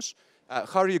negotiations?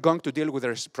 How are you going to deal with the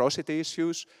reciprocity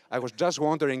issues? I was just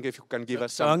wondering if you can give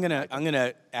us some... So I'm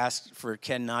gonna ask for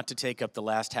Ken not to take up the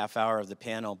last half hour of the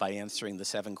panel by answering the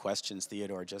 7 questions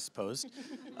Theodore just posed.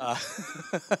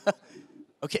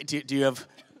 Okay, do you have...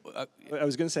 I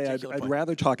was going to say, I'd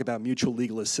rather talk about mutual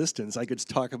legal assistance. I could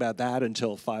talk about that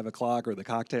until 5 o'clock or the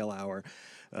cocktail hour.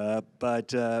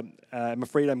 But I'm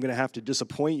afraid I'm going to have to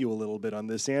disappoint you a little bit on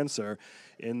this answer,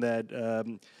 in that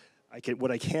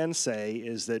what I can say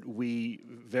is that we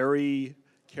very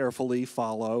carefully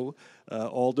follow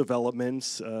all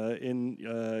developments in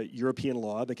European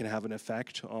law that can have an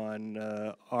effect on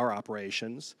our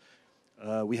operations.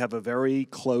 We have a very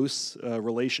close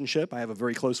relationship. I have a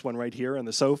very close one right here on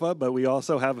the sofa, but we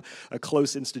also have a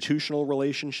close institutional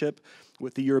relationship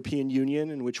with the European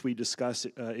Union in which we discuss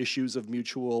issues of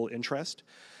mutual interest.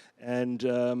 And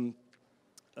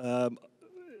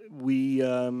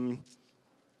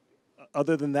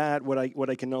other than that, what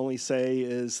I can only say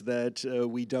is that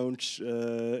we don't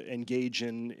engage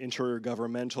in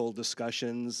intergovernmental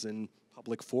discussions and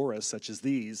public fora such as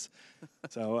these.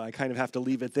 So I kind of have to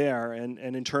leave it there. And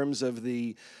in terms of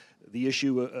the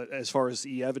issue as far as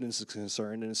e-evidence is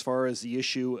concerned, and as far as the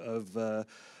issue of the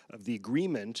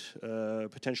agreement,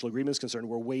 potential agreement is concerned,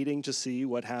 we're waiting to see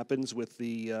what happens with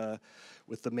the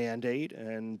mandate,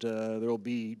 and there will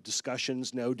be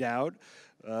discussions, no doubt.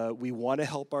 We want to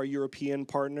help our European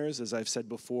partners, as I've said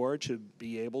before, to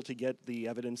be able to get the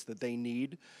evidence that they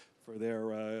need for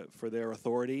their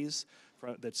authorities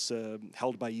that's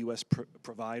held by U.S.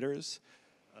 providers.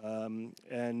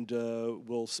 and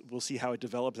we'll see how it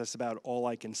develops. That's about all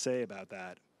I can say about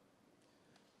that.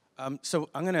 So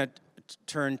I'm going to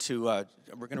turn to, we're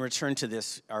going to return to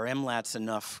this, are MLATs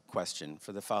enough question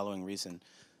for the following reason.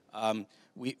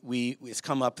 It's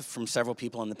come up from several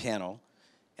people on the panel,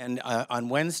 and on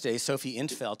Wednesday, Sophie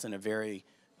Intfeld, in a very,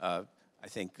 I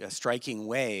think, a striking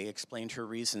way, explained her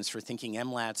reasons for thinking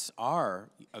MLATs are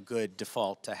a good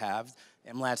default to have.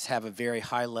 MLATs have a very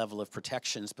high level of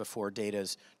protections before data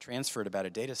is transferred about a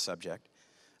data subject.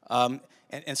 And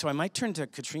so I might turn to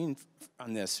Cathrin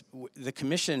on this. The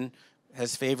Commission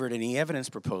has favored an e-evidence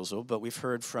proposal, but we've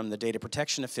heard from the data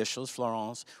protection officials,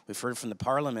 Florence, we've heard from the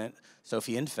Parliament,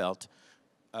 Sophie Intfeld,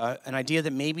 an idea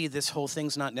that maybe this whole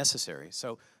thing's not necessary.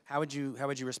 So how would you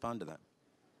respond to that?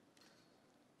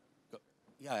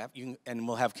 Yeah, and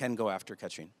we'll have Ken go after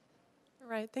Cathrin. All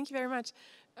right, thank you very much.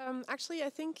 Actually, I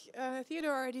think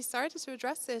Theodore already started to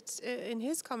address it in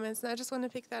his comments, and I just want to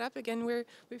pick that up again.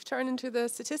 We've turned into the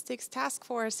statistics task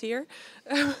force here.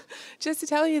 Just to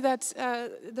tell you that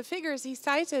the figures he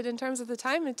cited in terms of the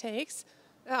time it takes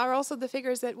are also the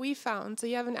figures that we found. So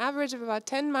you have an average of about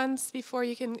 10 months before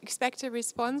you can expect a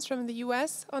response from the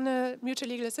US on a mutual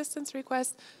legal assistance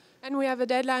request, and we have a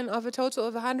deadline of a total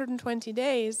of 120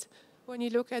 days when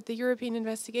you look at the European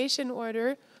investigation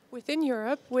order within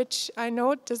Europe, which I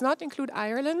note does not include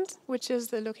Ireland, which is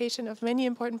the location of many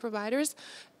important providers,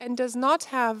 and does not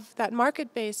have that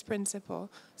market-based principle.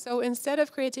 So instead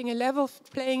of creating a level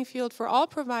playing field for all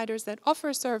providers that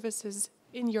offer services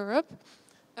in Europe,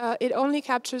 it only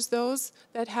captures those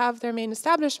that have their main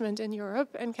establishment in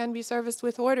Europe and can be serviced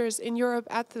with orders in Europe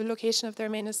at the location of their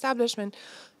main establishment.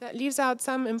 That leaves out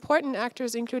some important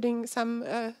actors, including some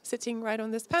sitting right on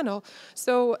this panel.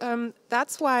 So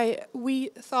that's why we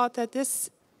thought that this,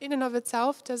 in and of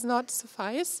itself, does not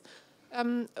suffice.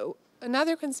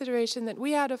 Another consideration that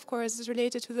we had, of course, is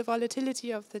related to the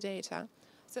volatility of the data.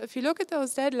 So if you look at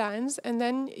those deadlines and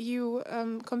then you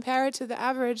compare it to the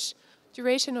average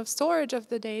duration of storage of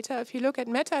the data, if you look at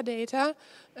metadata,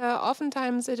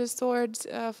 oftentimes it is stored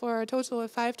for a total of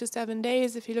 5 to 7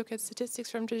 days if you look at statistics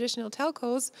from traditional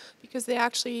telcos, because they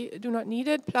actually do not need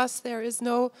it, plus there is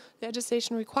no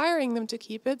legislation requiring them to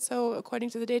keep it. So according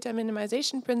to the data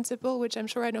minimization principle, which I'm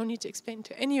sure I don't need to explain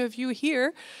to any of you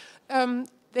here,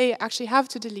 they actually have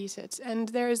to delete it. And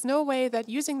there is no way that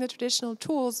using the traditional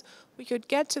tools, we could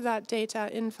get to that data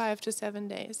in 5 to 7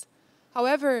 days.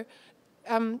 However,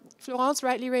 Florence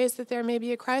rightly raised that there may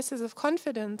be a crisis of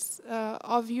confidence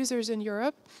of users in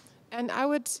Europe, and I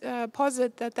would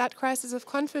posit that that crisis of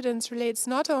confidence relates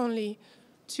not only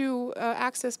to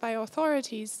access by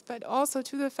authorities, but also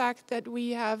to the fact that we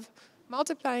have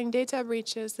multiplying data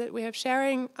breaches, that we have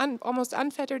sharing, almost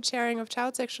unfettered sharing of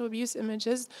child sexual abuse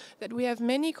images, that we have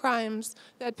many crimes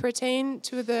that pertain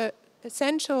to the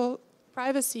essential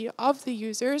privacy of the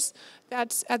users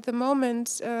that at the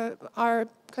moment are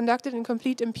conducted in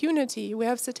complete impunity. We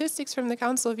have statistics from the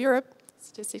Council of Europe,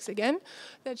 statistics again,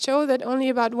 that show that only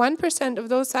about 1% of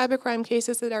those cybercrime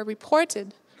cases that are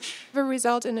reported will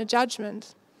result in a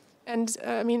judgment. And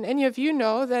I mean, any of you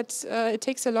know that it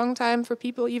takes a long time for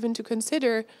people even to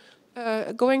consider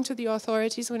going to the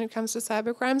authorities when it comes to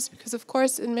cybercrimes, because of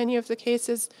course in many of the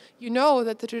cases you know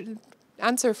that the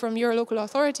answer from your local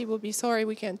authority will be, sorry,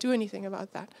 we can't do anything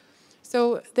about that.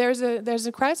 So there's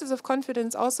a crisis of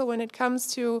confidence also when it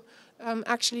comes to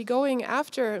actually going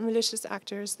after malicious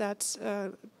actors that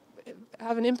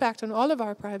have an impact on all of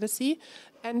our privacy.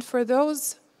 And for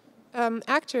those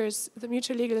actors, the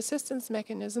mutual legal assistance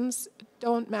mechanisms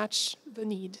don't match the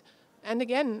need. And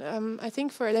again, I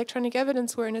think for electronic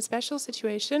evidence, we're in a special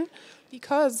situation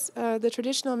because the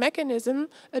traditional mechanism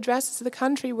addresses the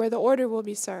country where the order will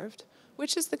be served,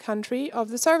 which is the country of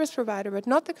the service provider, but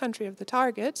not the country of the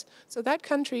target. So that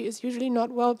country is usually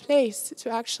not well placed to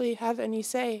actually have any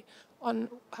say on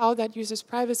how that user's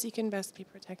privacy can best be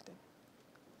protected.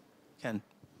 Ken.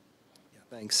 Yeah,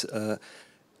 thanks.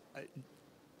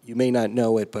 You may not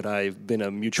know it, but I've been a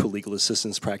mutual legal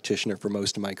assistance practitioner for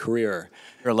most of my career.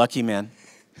 You're a lucky man.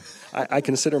 I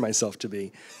consider myself to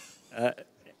be.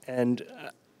 And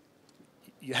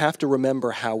you have to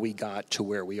remember how we got to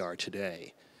where we are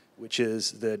today, which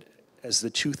is that as the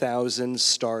 2000s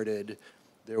started,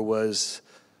 there was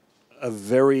a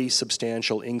very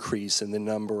substantial increase in the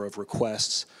number of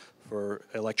requests for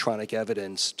electronic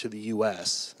evidence to the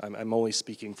US. I'm only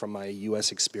speaking from my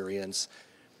US experience.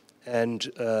 And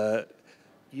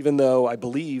even though I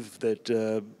believe that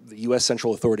the US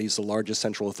Central Authority is the largest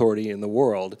central authority in the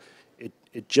world,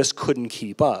 it just couldn't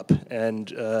keep up.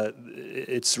 And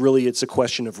it's a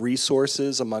question of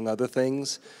resources, among other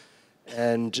things.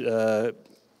 And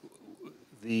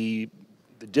the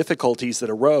the difficulties that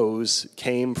arose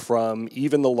came from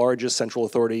even the largest central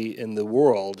authority in the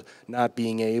world not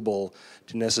being able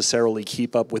to necessarily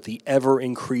keep up with the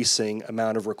ever-increasing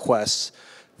amount of requests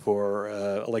for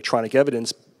electronic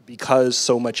evidence, because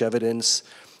so much evidence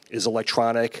is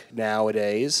electronic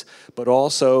nowadays. But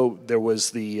also there was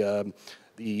the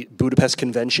Budapest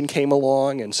Convention came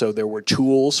along, and so there were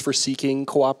tools for seeking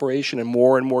cooperation, and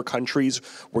more countries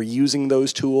were using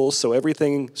those tools. So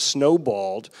everything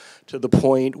snowballed to the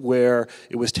point where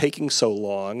it was taking so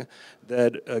long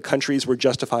that countries were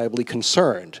justifiably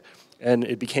concerned. And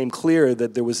it became clear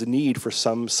that there was a need for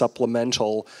some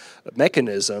supplemental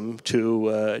mechanism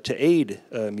to aid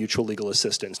mutual legal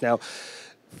assistance. Now,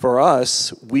 for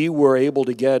us, we were able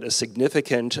to get a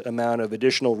significant amount of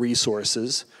additional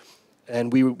resources,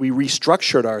 and we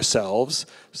restructured ourselves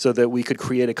so that we could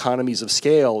create economies of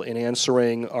scale in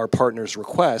answering our partners'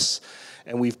 requests.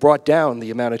 And we've brought down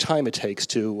the amount of time it takes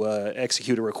to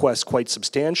execute a request quite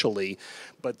substantially.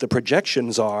 But the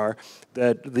projections are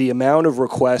that the amount of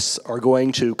requests are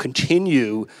going to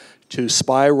continue to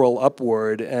spiral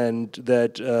upward, and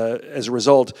that as a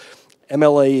result,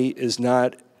 MLA is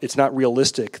not, it's not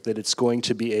realistic that it's going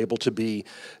to be able to be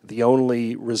the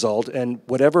only result. And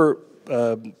whatever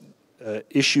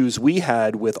issues we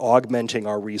had with augmenting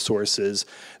our resources,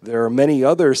 there are many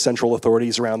other central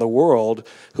authorities around the world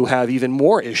who have even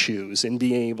more issues in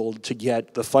being able to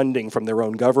get the funding from their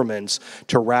own governments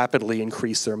to rapidly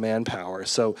increase their manpower.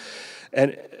 So,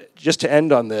 and just to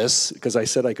end on this, because I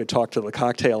said I could talk to the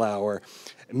cocktail hour,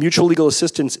 mutual legal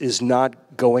assistance is not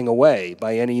going away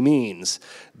by any means.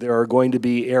 There are going to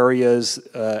be areas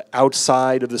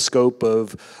outside of the scope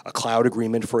of a cloud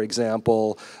agreement, for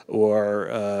example,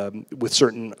 or with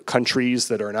certain countries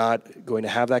that are not going to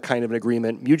have that kind of an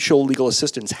agreement. Mutual legal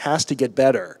assistance has to get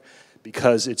better,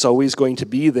 because it's always going to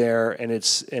be there, and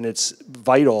it's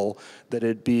vital that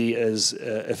it be as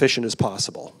efficient as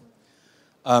possible.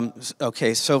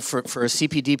 Okay, so for a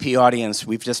CPDP audience,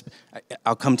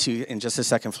 I'll come to you in just a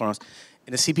second, Florence.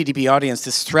 In a CPDP audience,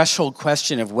 this threshold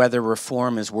question of whether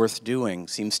reform is worth doing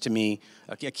seems to me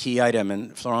a key item.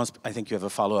 And Florence, I think you have a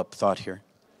follow-up thought here.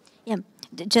 Yeah.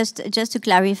 Just to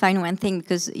clarify one thing,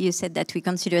 because you said that we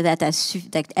consider that as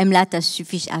that MLAT as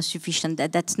sufficient.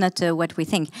 That's not what we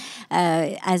think.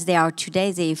 As they are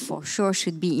today, they for sure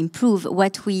should be improved.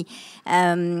 What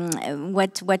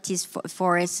is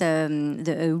for us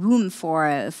the room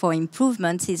for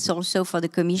improvement is also for the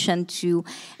Commission to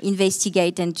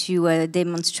investigate and to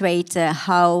demonstrate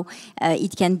how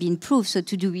it can be improved. So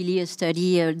to do really a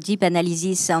study, a deep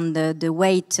analysis on the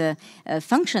way it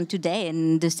function today,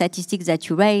 and the statistics that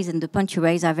you raise and the point you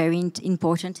raise are very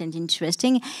important and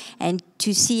interesting, and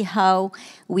to see how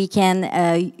we can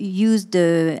use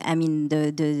the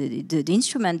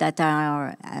instruments that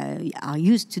are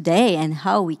used today and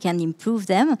how we can improve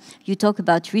them. You talk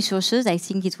about resources. I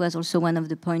think it was also one of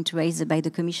the points raised by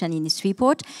the Commission in its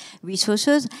report,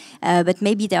 resources, but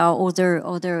maybe there are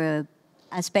other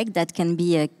aspects that can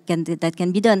be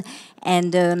done,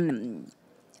 and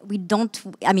we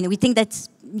think that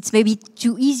it's maybe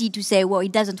too easy to say, well,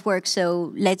 it doesn't work,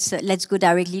 so let's go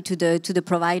directly to the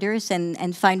providers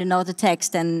and find another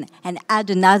text and add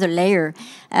another layer.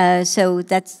 So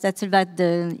that's about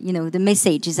the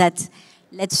message is that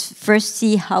let's first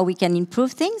see how we can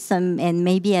improve things, and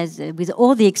maybe as with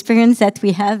all the experience that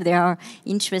we have, there are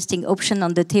interesting options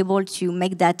on the table to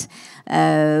make that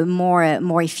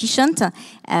more efficient,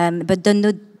 but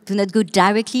do not go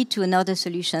directly to another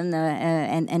solution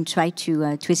and try to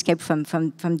escape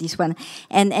from this one.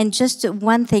 And just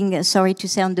one thing, sorry to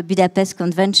say, on the Budapest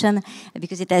Convention,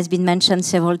 because it has been mentioned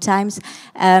several times.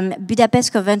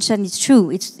 Budapest Convention is true.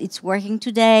 It's working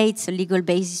today. It's a legal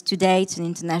basis today. It's an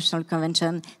international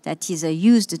convention that is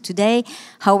used today.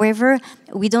 However,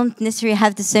 we don't necessarily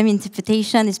have the same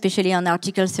interpretation, especially on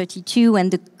Article 32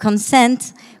 and the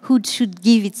consent. Who should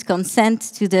give its consent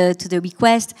to the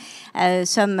request?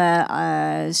 Some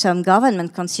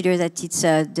government consider that it's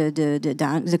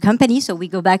the company. So we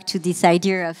go back to this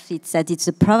idea of that it's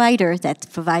the provider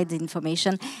that provides the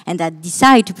information and that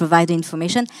decide to provide the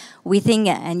information. We think,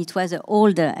 and it was an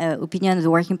old opinion of the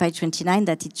Working Party 29,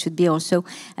 that it should be also,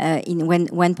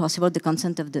 when possible, the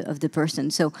consent of the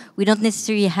person. So we don't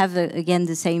necessarily have again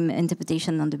the same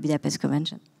interpretation on the Budapest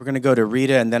Convention. We're going to go to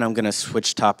Rita, and then I'm going to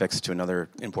switch topics to another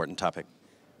important topic.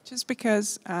 Just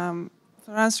because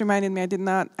Florence reminded me, I did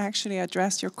not actually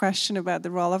address your question about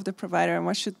the role of the provider and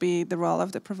what should be the role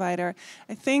of the provider.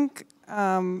 I think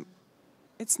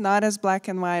it's not as black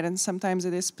and white, and sometimes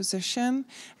it is position.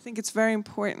 I think it's very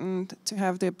important to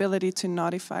have the ability to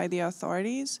notify the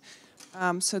authorities.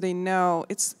 so they know.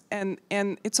 And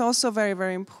it's also very,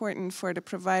 very important for the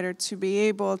provider to be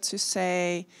able to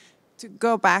say, to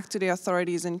go back to the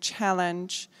authorities and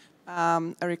challenge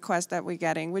a request that we're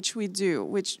getting, which we do,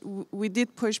 which we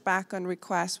did push back on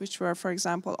requests which were, for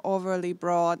example, overly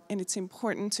broad, and it's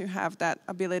important to have that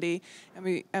ability, and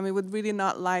we would really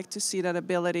not like to see that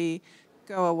ability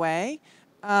go away.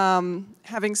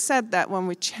 Having said that, when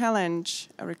we challenge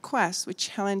a request, we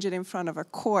challenge it in front of a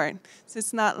court. So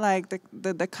it's not like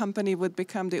the company would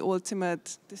become the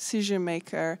ultimate decision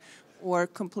maker or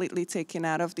completely taken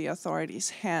out of the authority's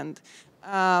hand.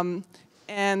 And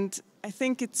I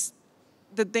think it's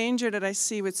the danger that I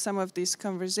see with some of these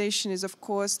conversations is, of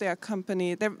course, there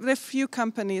are few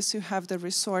companies who have the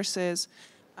resources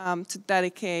to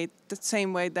dedicate the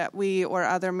same way that we or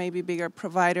other maybe bigger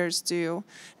providers do,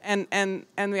 and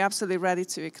we're absolutely ready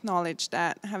to acknowledge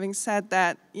that. Having said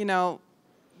that, you know,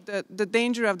 the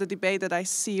danger of the debate that I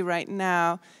see right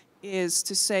now is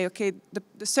to say, okay,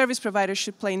 the service provider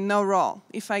should play no role.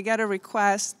 If I get a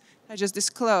request, I just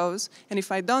disclose, and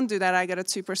if I don't do that, I get a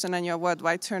 2% annual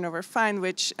worldwide turnover fine,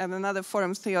 which at another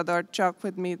forum Theodore joked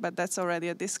with me, but that's already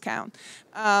a discount.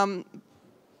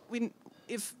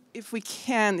 If we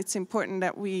can, it's important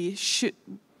that we should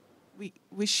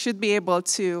be able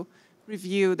to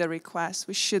review the request.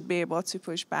 We should be able to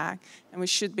push back, and we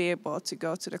should be able to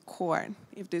go to the court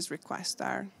if these requests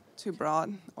are too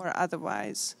broad or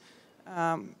otherwise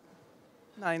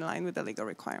not in line with the legal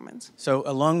requirements. So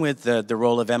along with the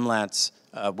role of MLATs,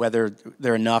 whether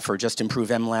they're enough or just improve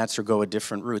MLATs or go a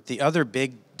different route, the other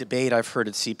big debate I've heard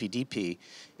at CPDP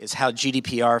is how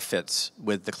GDPR fits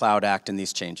with the Cloud Act and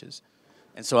these changes.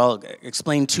 And so I'll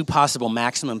explain two possible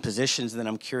maximum positions, and then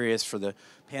I'm curious for the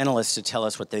panelists to tell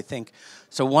us what they think.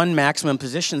 So one maximum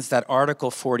position is that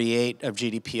Article 48 of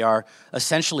GDPR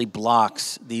essentially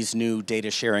blocks these new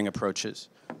data sharing approaches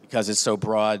because it's so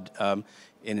broad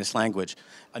in its language.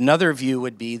 Another view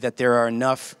would be that there are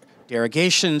enough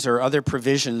derogations or other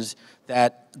provisions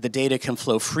that the data can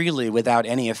flow freely without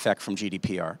any effect from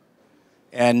GDPR.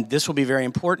 And this will be very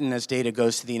important as data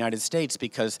goes to the United States,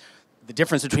 because the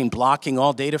difference between blocking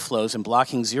all data flows and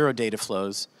blocking zero data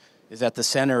flows is at the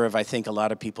center of, I think, a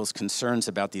lot of people's concerns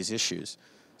about these issues.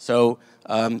 So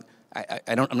I'm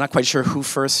not quite sure who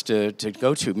first to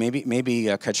go to. Maybe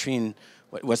Cathrin,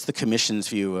 what's the Commission's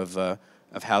view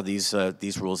of how these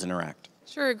rules interact?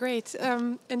 Sure, great.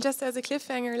 And just as a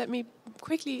cliffhanger, let me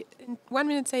quickly, in 1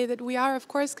 minute, say that we are, of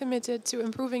course, committed to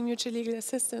improving mutual legal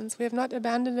assistance. We have not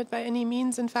abandoned it by any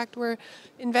means. In fact, we're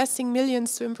investing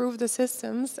millions to improve the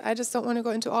systems. I just don't want to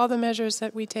go into all the measures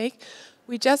that we take.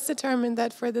 We just determined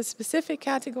that for the specific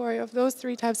category of those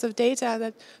three types of data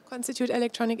that constitute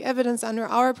electronic evidence under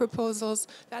our proposals,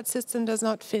 that system does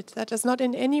not fit. That does not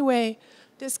in any way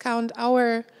discount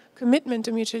our commitment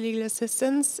to mutual legal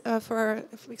assistance, for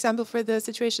example, for the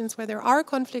situations where there are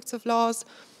conflicts of laws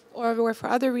or where for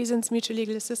other reasons mutual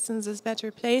legal assistance is better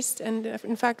placed. And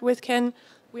in fact, with Ken,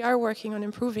 we are working on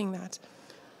improving that.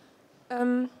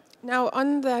 Now,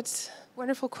 on that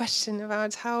wonderful question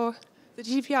about how the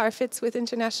GDPR fits with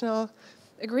international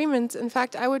agreements, in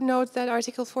fact, I would note that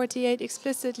Article 48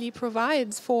 explicitly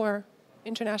provides for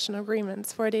international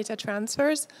agreements for data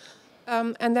transfers,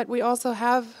 and that we also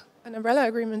have an umbrella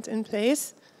agreement in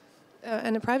place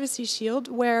and a privacy shield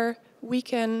where we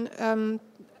can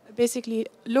basically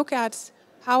look at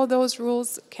how those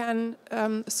rules can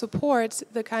support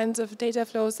the kinds of data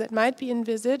flows that might be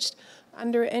envisaged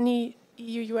under any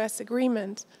EU-US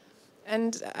agreement.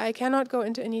 And I cannot go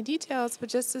into any details, but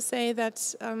just to say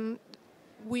that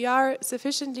we are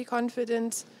sufficiently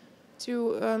confident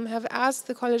to have asked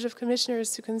the College of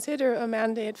Commissioners to consider a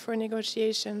mandate for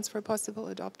negotiations for possible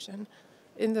adoption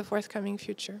in the forthcoming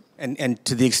future. And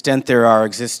to the extent there are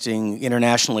existing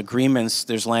international agreements,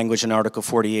 there's language in Article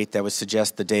 48 that would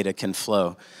suggest the data can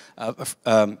flow.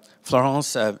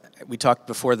 Florence, we talked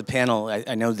before the panel.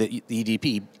 I know that the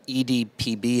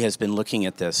EDPB has been looking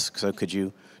at this, so could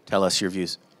you tell us your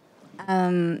views?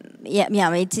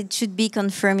 It should be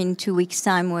confirmed in 2 weeks'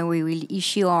 time when we will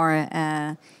issue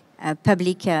our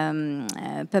public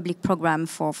program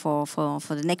for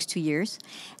the next 2 years,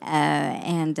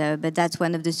 but that's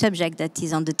one of the subjects that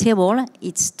is on the table.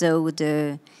 It's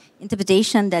the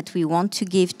interpretation that we want to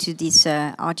give to this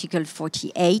Article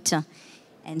 48,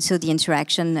 and so the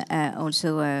interaction,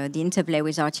 also the interplay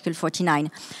with Article 49.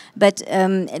 But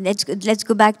let's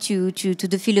go back to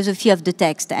the philosophy of the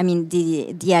text. I mean,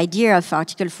 the idea of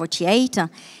Article 48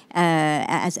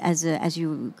 as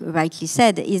you rightly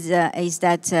said, is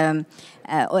that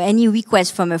any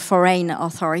request from a foreign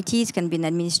authorities, can be an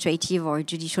administrative or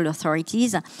judicial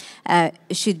authorities,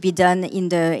 should be done in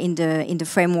the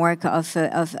framework of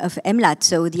MLAT.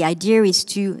 So the idea is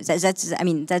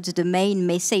that's the main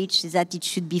message, is that it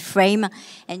should be framed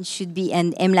and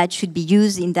MLAT should be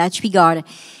used in that regard.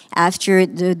 After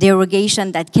the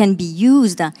derogation that can be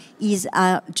used is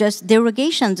just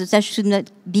derogations that should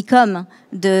not become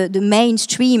the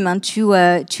mainstream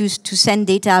to send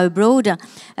data abroad,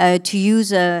 to use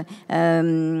the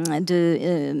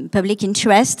public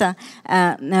interest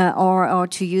or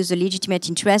to use the legitimate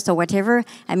interest or whatever.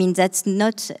 I mean, that's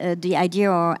not the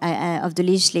idea of the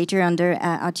legislator under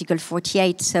Article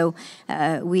 48. So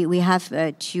we have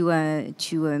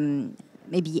to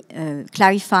maybe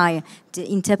clarify the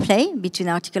interplay between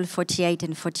Article 48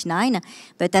 and 49.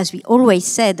 But as we always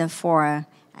said for,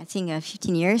 I think,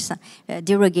 15 years,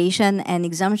 derogation and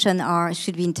exemption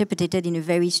should be interpreted in a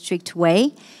very strict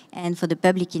way. And for the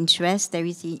public interest, there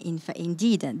is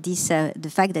indeed the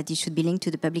fact that it should be linked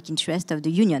to the public interest of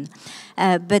the union.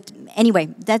 But anyway,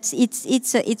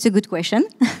 it's a good question.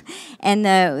 And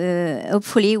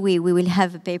hopefully we will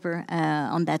have a paper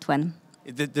on that one.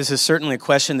 This is certainly a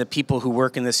question that people who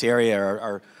work in this area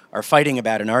are fighting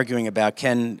about and arguing about.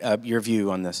 Ken, your view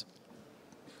on this?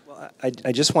 Well,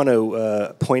 I just want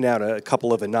to point out a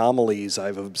couple of anomalies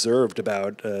I've observed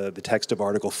about the text of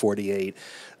Article 48.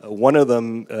 One of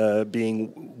them being,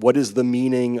 what is the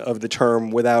meaning of the term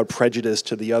without prejudice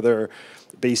to the other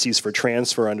bases for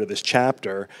transfer under this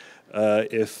chapter?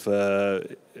 If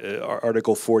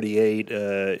Article 48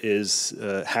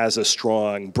 has a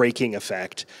strong breaking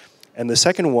effect. And the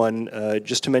second one,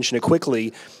 just to mention it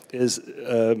quickly, is,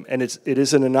 and it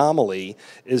is an anomaly,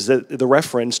 is that the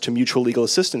reference to mutual legal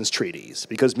assistance treaties,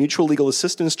 because mutual legal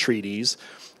assistance treaties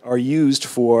are used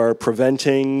for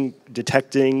preventing,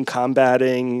 detecting,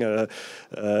 combating,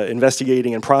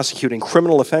 investigating, and prosecuting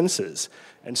criminal offenses.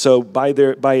 And so by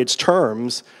its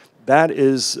terms, that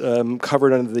is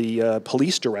covered under the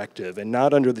police directive and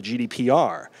not under the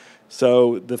GDPR.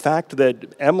 So the fact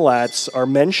that MLATs are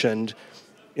mentioned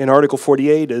in Article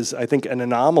 48 is, I think, an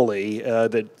anomaly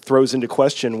that throws into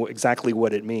question exactly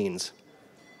what it means.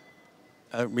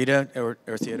 Rita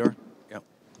or Theodore? Yeah.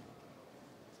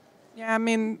 Yeah, I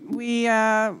mean, we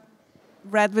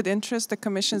read with interest the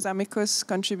Commission's amicus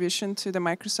contribution to the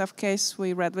Microsoft case.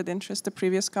 We read with interest the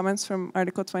previous comments from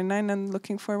Article 29 and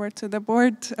looking forward to the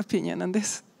board opinion on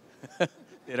this.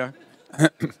 Theodore?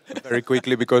 Very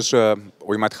quickly, because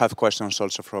we might have questions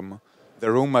also from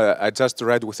the room. I just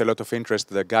read with a lot of interest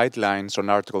the guidelines on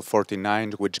Article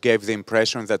 49, which gave the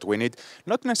impression that we need,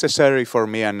 not necessarily for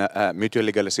me a mutual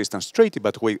legal assistance treaty,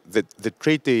 but the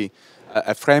treaty,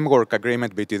 a framework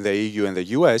agreement between the EU and the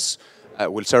US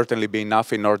will certainly be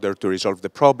enough in order to resolve the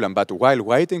problem. But while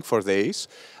waiting for this,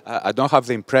 I don't have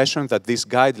the impression that these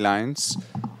guidelines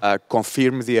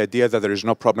confirm the idea that there is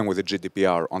no problem with the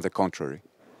GDPR. On the contrary.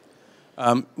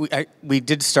 We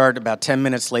did start about 10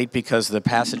 minutes late because of the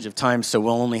passage of time, so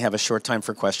we'll only have a short time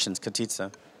for questions.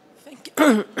 Katitza.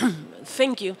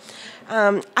 Thank you.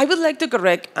 I would like to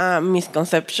correct a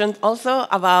misconception also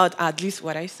about at least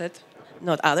what I said,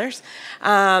 not others.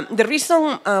 The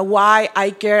reason why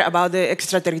I care about the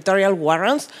extraterritorial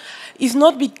warrants is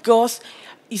not because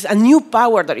it's a new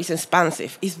power that is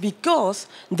expansive. It's because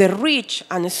the reach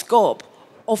and scope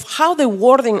of how the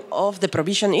wording of the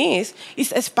provision is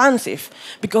expansive.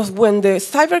 Because when the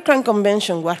Cybercrime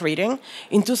Convention was written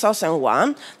in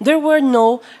 2001, there were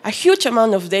a huge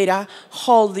amount of data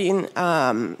holding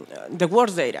the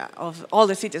world data of all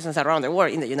the citizens around the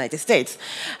world in the United States.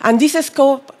 And this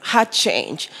scope had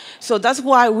changed. So that's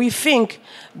why we think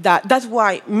that's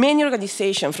why many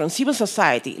organizations from civil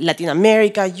society, Latin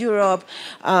America, Europe,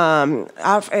 around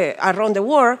the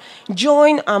world,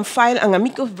 joined and filed an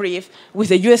amicus brief with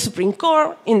the US Supreme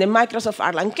Court in the Microsoft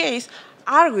Ireland case,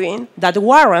 arguing that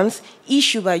warrants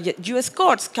issued by US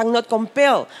courts cannot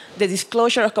compel the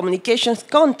disclosure of communications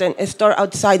content stored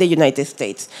outside the United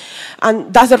States.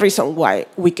 And that's the reason why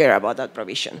we care about that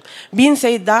provision. Being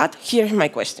said that, here's my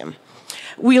question.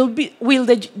 Will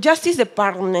the Justice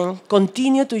Department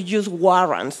continue to use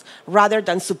warrants rather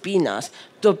than subpoenas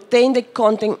to obtain the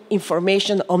content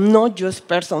information of non-US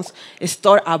persons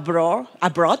stored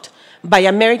abroad by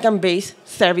American-based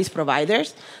service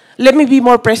providers? Let me be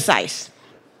more precise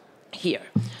here.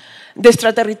 The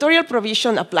extraterritorial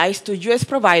provision applies to US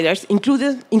providers,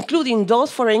 including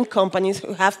those foreign companies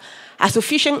who have a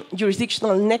sufficient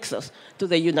jurisdictional nexus to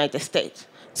the United States.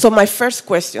 So my first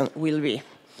question will be,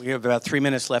 We have about 3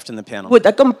 minutes left in the panel. Would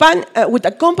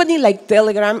a company like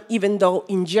Telegram, even though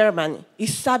in German,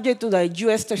 is subject to the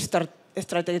US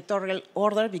extraterritorial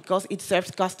order because it serves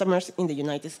customers in the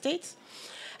United States?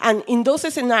 And in those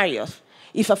scenarios,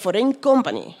 if a foreign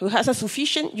company who has a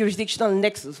sufficient jurisdictional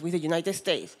nexus with the United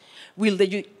States, will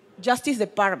the Justice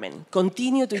Department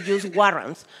continue to use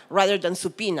warrants rather than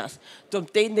subpoenas to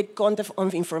obtain the content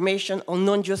of information on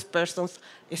non-US persons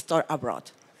stored abroad?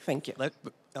 Thank you.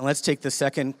 Let's take the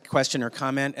second question or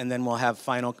comment, and then we'll have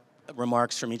final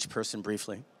remarks from each person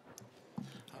briefly.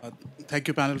 Thank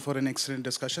you, panel, for an excellent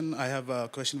discussion. I have a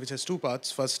question which has two parts.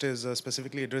 First is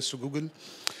specifically addressed to Google.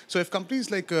 So if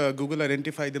companies like Google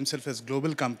identify themselves as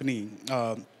global company,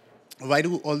 why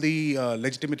do all the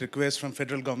legitimate requests from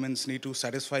federal governments need to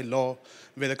satisfy law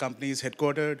where the company is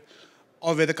headquartered,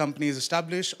 or where the company is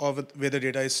established, or where the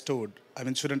data is stored? I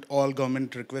mean, shouldn't all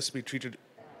government requests be treated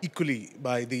equally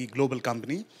by the global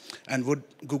company? And would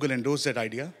Google endorse that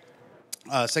idea?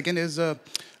 Second is,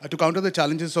 to counter the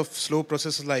challenges of slow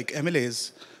processes like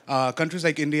MLAs, countries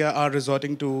like India are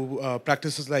resorting to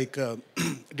practices like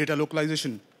data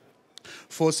localization,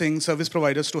 forcing service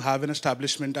providers to have an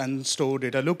establishment and store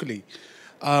data locally.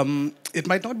 It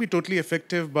might not be totally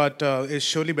effective, but is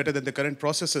surely better than the current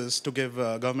processes to give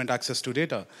government access to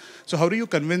data. So how do you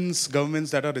convince governments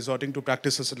that are resorting to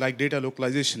practices like data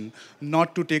localization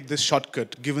not to take this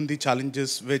shortcut, given the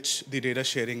challenges which the data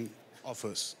sharing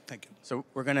offers? Thank you. So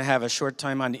we're going to have a short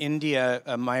time on India.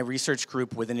 My research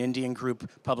group with an Indian group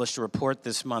published a report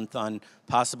this month on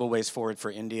possible ways forward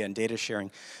for India and data sharing.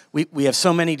 We have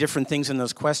so many different things in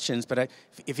those questions, but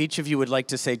if each of you would like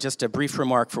to say just a brief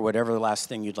remark for whatever the last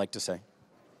thing you'd like to say.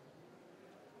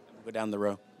 We'll go down the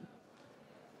row.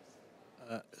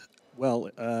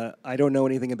 I don't know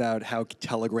anything about how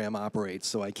Telegram operates,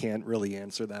 so I can't really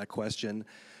answer that question.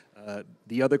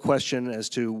 The other question as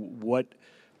to what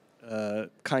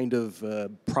kind of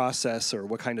process or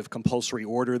what kind of compulsory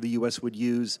order the U.S. would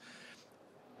use,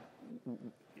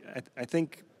 I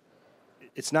think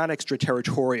it's not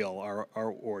extraterritorial, our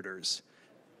orders.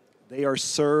 They are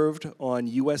served on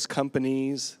U.S.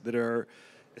 companies that are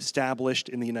established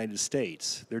in the United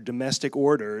States. They're domestic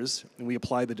orders, and we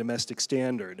apply the domestic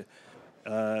standard,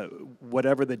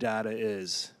 whatever the data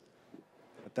is.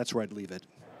 That's where I'd leave it.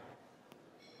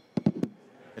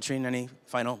 Cathrin, any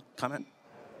final comment?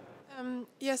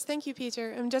 Yes, thank you,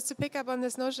 Peter. Just to pick up on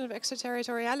this notion of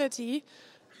extraterritoriality,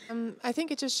 I think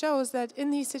it just shows that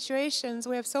in these situations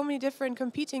we have so many different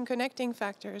competing connecting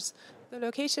factors. The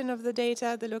location of the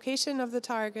data, the location of the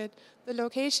target, the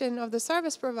location of the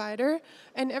service provider,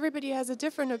 and everybody has a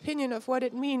different opinion of what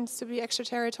it means to be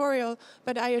extraterritorial.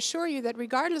 But I assure you that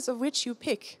regardless of which you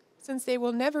pick, since they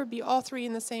will never be all three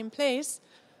in the same place,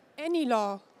 any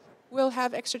law will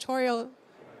have extraterritorial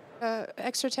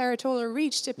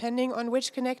reach depending on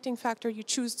which connecting factor you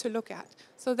choose to look at.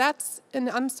 So that's an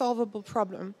unsolvable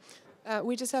problem.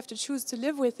 We just have to choose to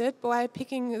live with it by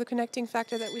picking the connecting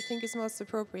factor that we think is most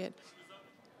appropriate.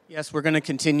 Yes, we're going to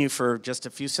continue for just a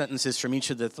few sentences from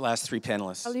each of the last three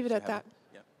panelists. I'll leave it at that.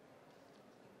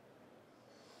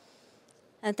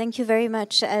 Thank you very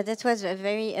much. That was a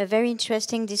very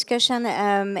interesting discussion.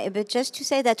 But just to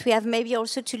say that we have maybe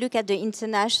also to look at the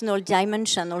international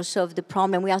dimension also of the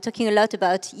problem. We are talking a lot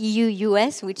about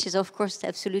EU-US, which is of course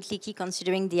absolutely key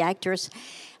considering the actors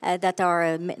that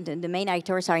are the main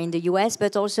actors are in the US,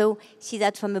 but also see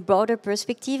that from a broader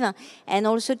perspective, and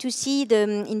also to see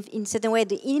in certain way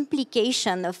the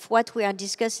implication of what we are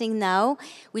discussing now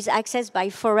with access by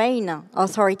foreign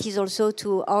authorities also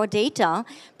to our data,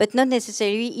 but not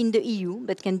necessarily in the EU,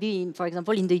 but can be, for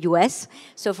example, in the US.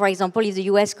 So, for example, if the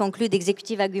US conclude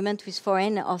executive agreement with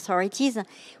foreign authorities,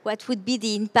 what would be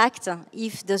the impact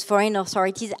if those foreign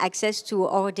authorities access to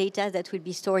our data that will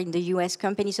be stored in the US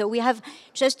company? So we have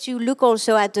just to look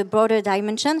also at the broader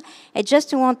dimension. I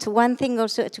just want one thing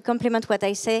also to complement what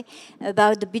I say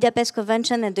about the Budapest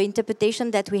Convention and the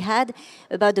interpretation that we had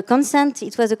about the consent.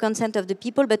 It was the consent of the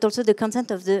people, but also the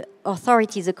consent of the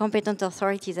authorities, the competent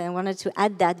authorities. And I wanted to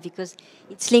add that because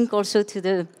it's linked also to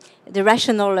the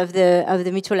rationale of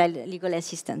the mutual legal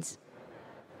assistance.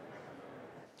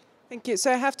 Thank you.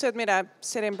 So I have to admit I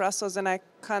sit in Brussels and I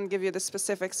can't give you the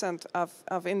specifics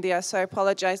of India, so I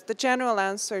apologize. The general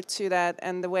answer to that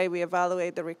and the way we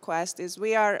evaluate the request is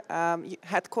we are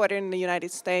headquartered in the United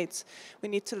States. We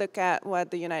need to look at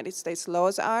what the United States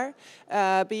laws are.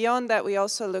 Beyond that, we're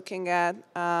also looking at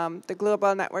the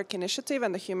Global Network Initiative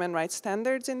and the human rights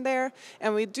standards in there,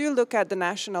 and we do look at the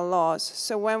national laws.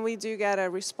 So when we do get a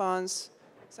response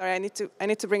sorry, I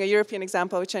need to bring a European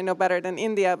example, which I know better than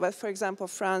India. But for example,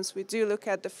 France, we do look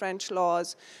at the French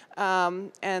laws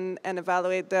and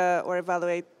evaluate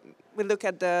we look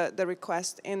at the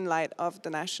request in light of the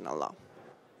national law.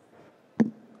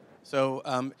 So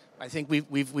I think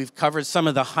we've covered some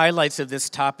of the highlights of this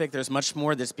topic. There's much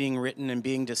more that's being written and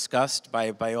being discussed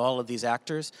by all of these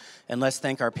actors. And let's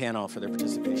thank our panel for their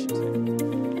participation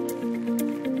today.